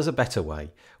 Well, there's a better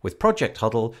way. With Project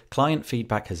Huddle, client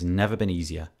feedback has never been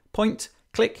easier. Point,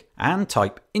 click, and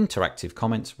type interactive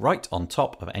comments right on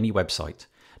top of any website.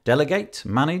 Delegate,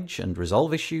 manage, and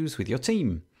resolve issues with your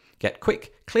team. Get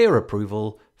quick, clear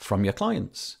approval from your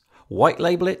clients. White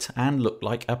label it and look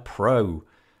like a pro.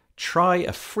 Try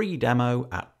a free demo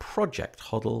at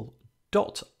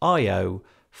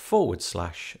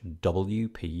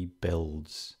projecthuddle.io/WP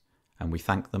Builds. And we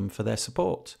thank them for their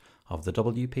support of the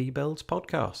WP Builds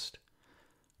podcast.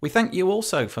 We thank you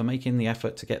also for making the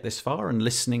effort to get this far and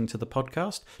listening to the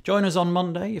podcast. Join us on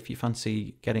Monday if you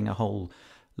fancy getting a whole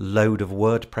load of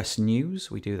WordPress news.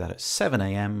 We do that at 7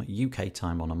 a.m. UK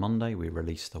time on a Monday. We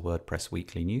release the WordPress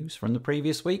weekly news from the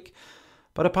previous week.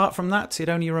 But apart from that, it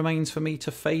only remains for me to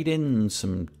fade in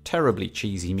some terribly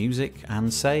cheesy music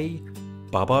and say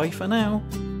bye-bye for now.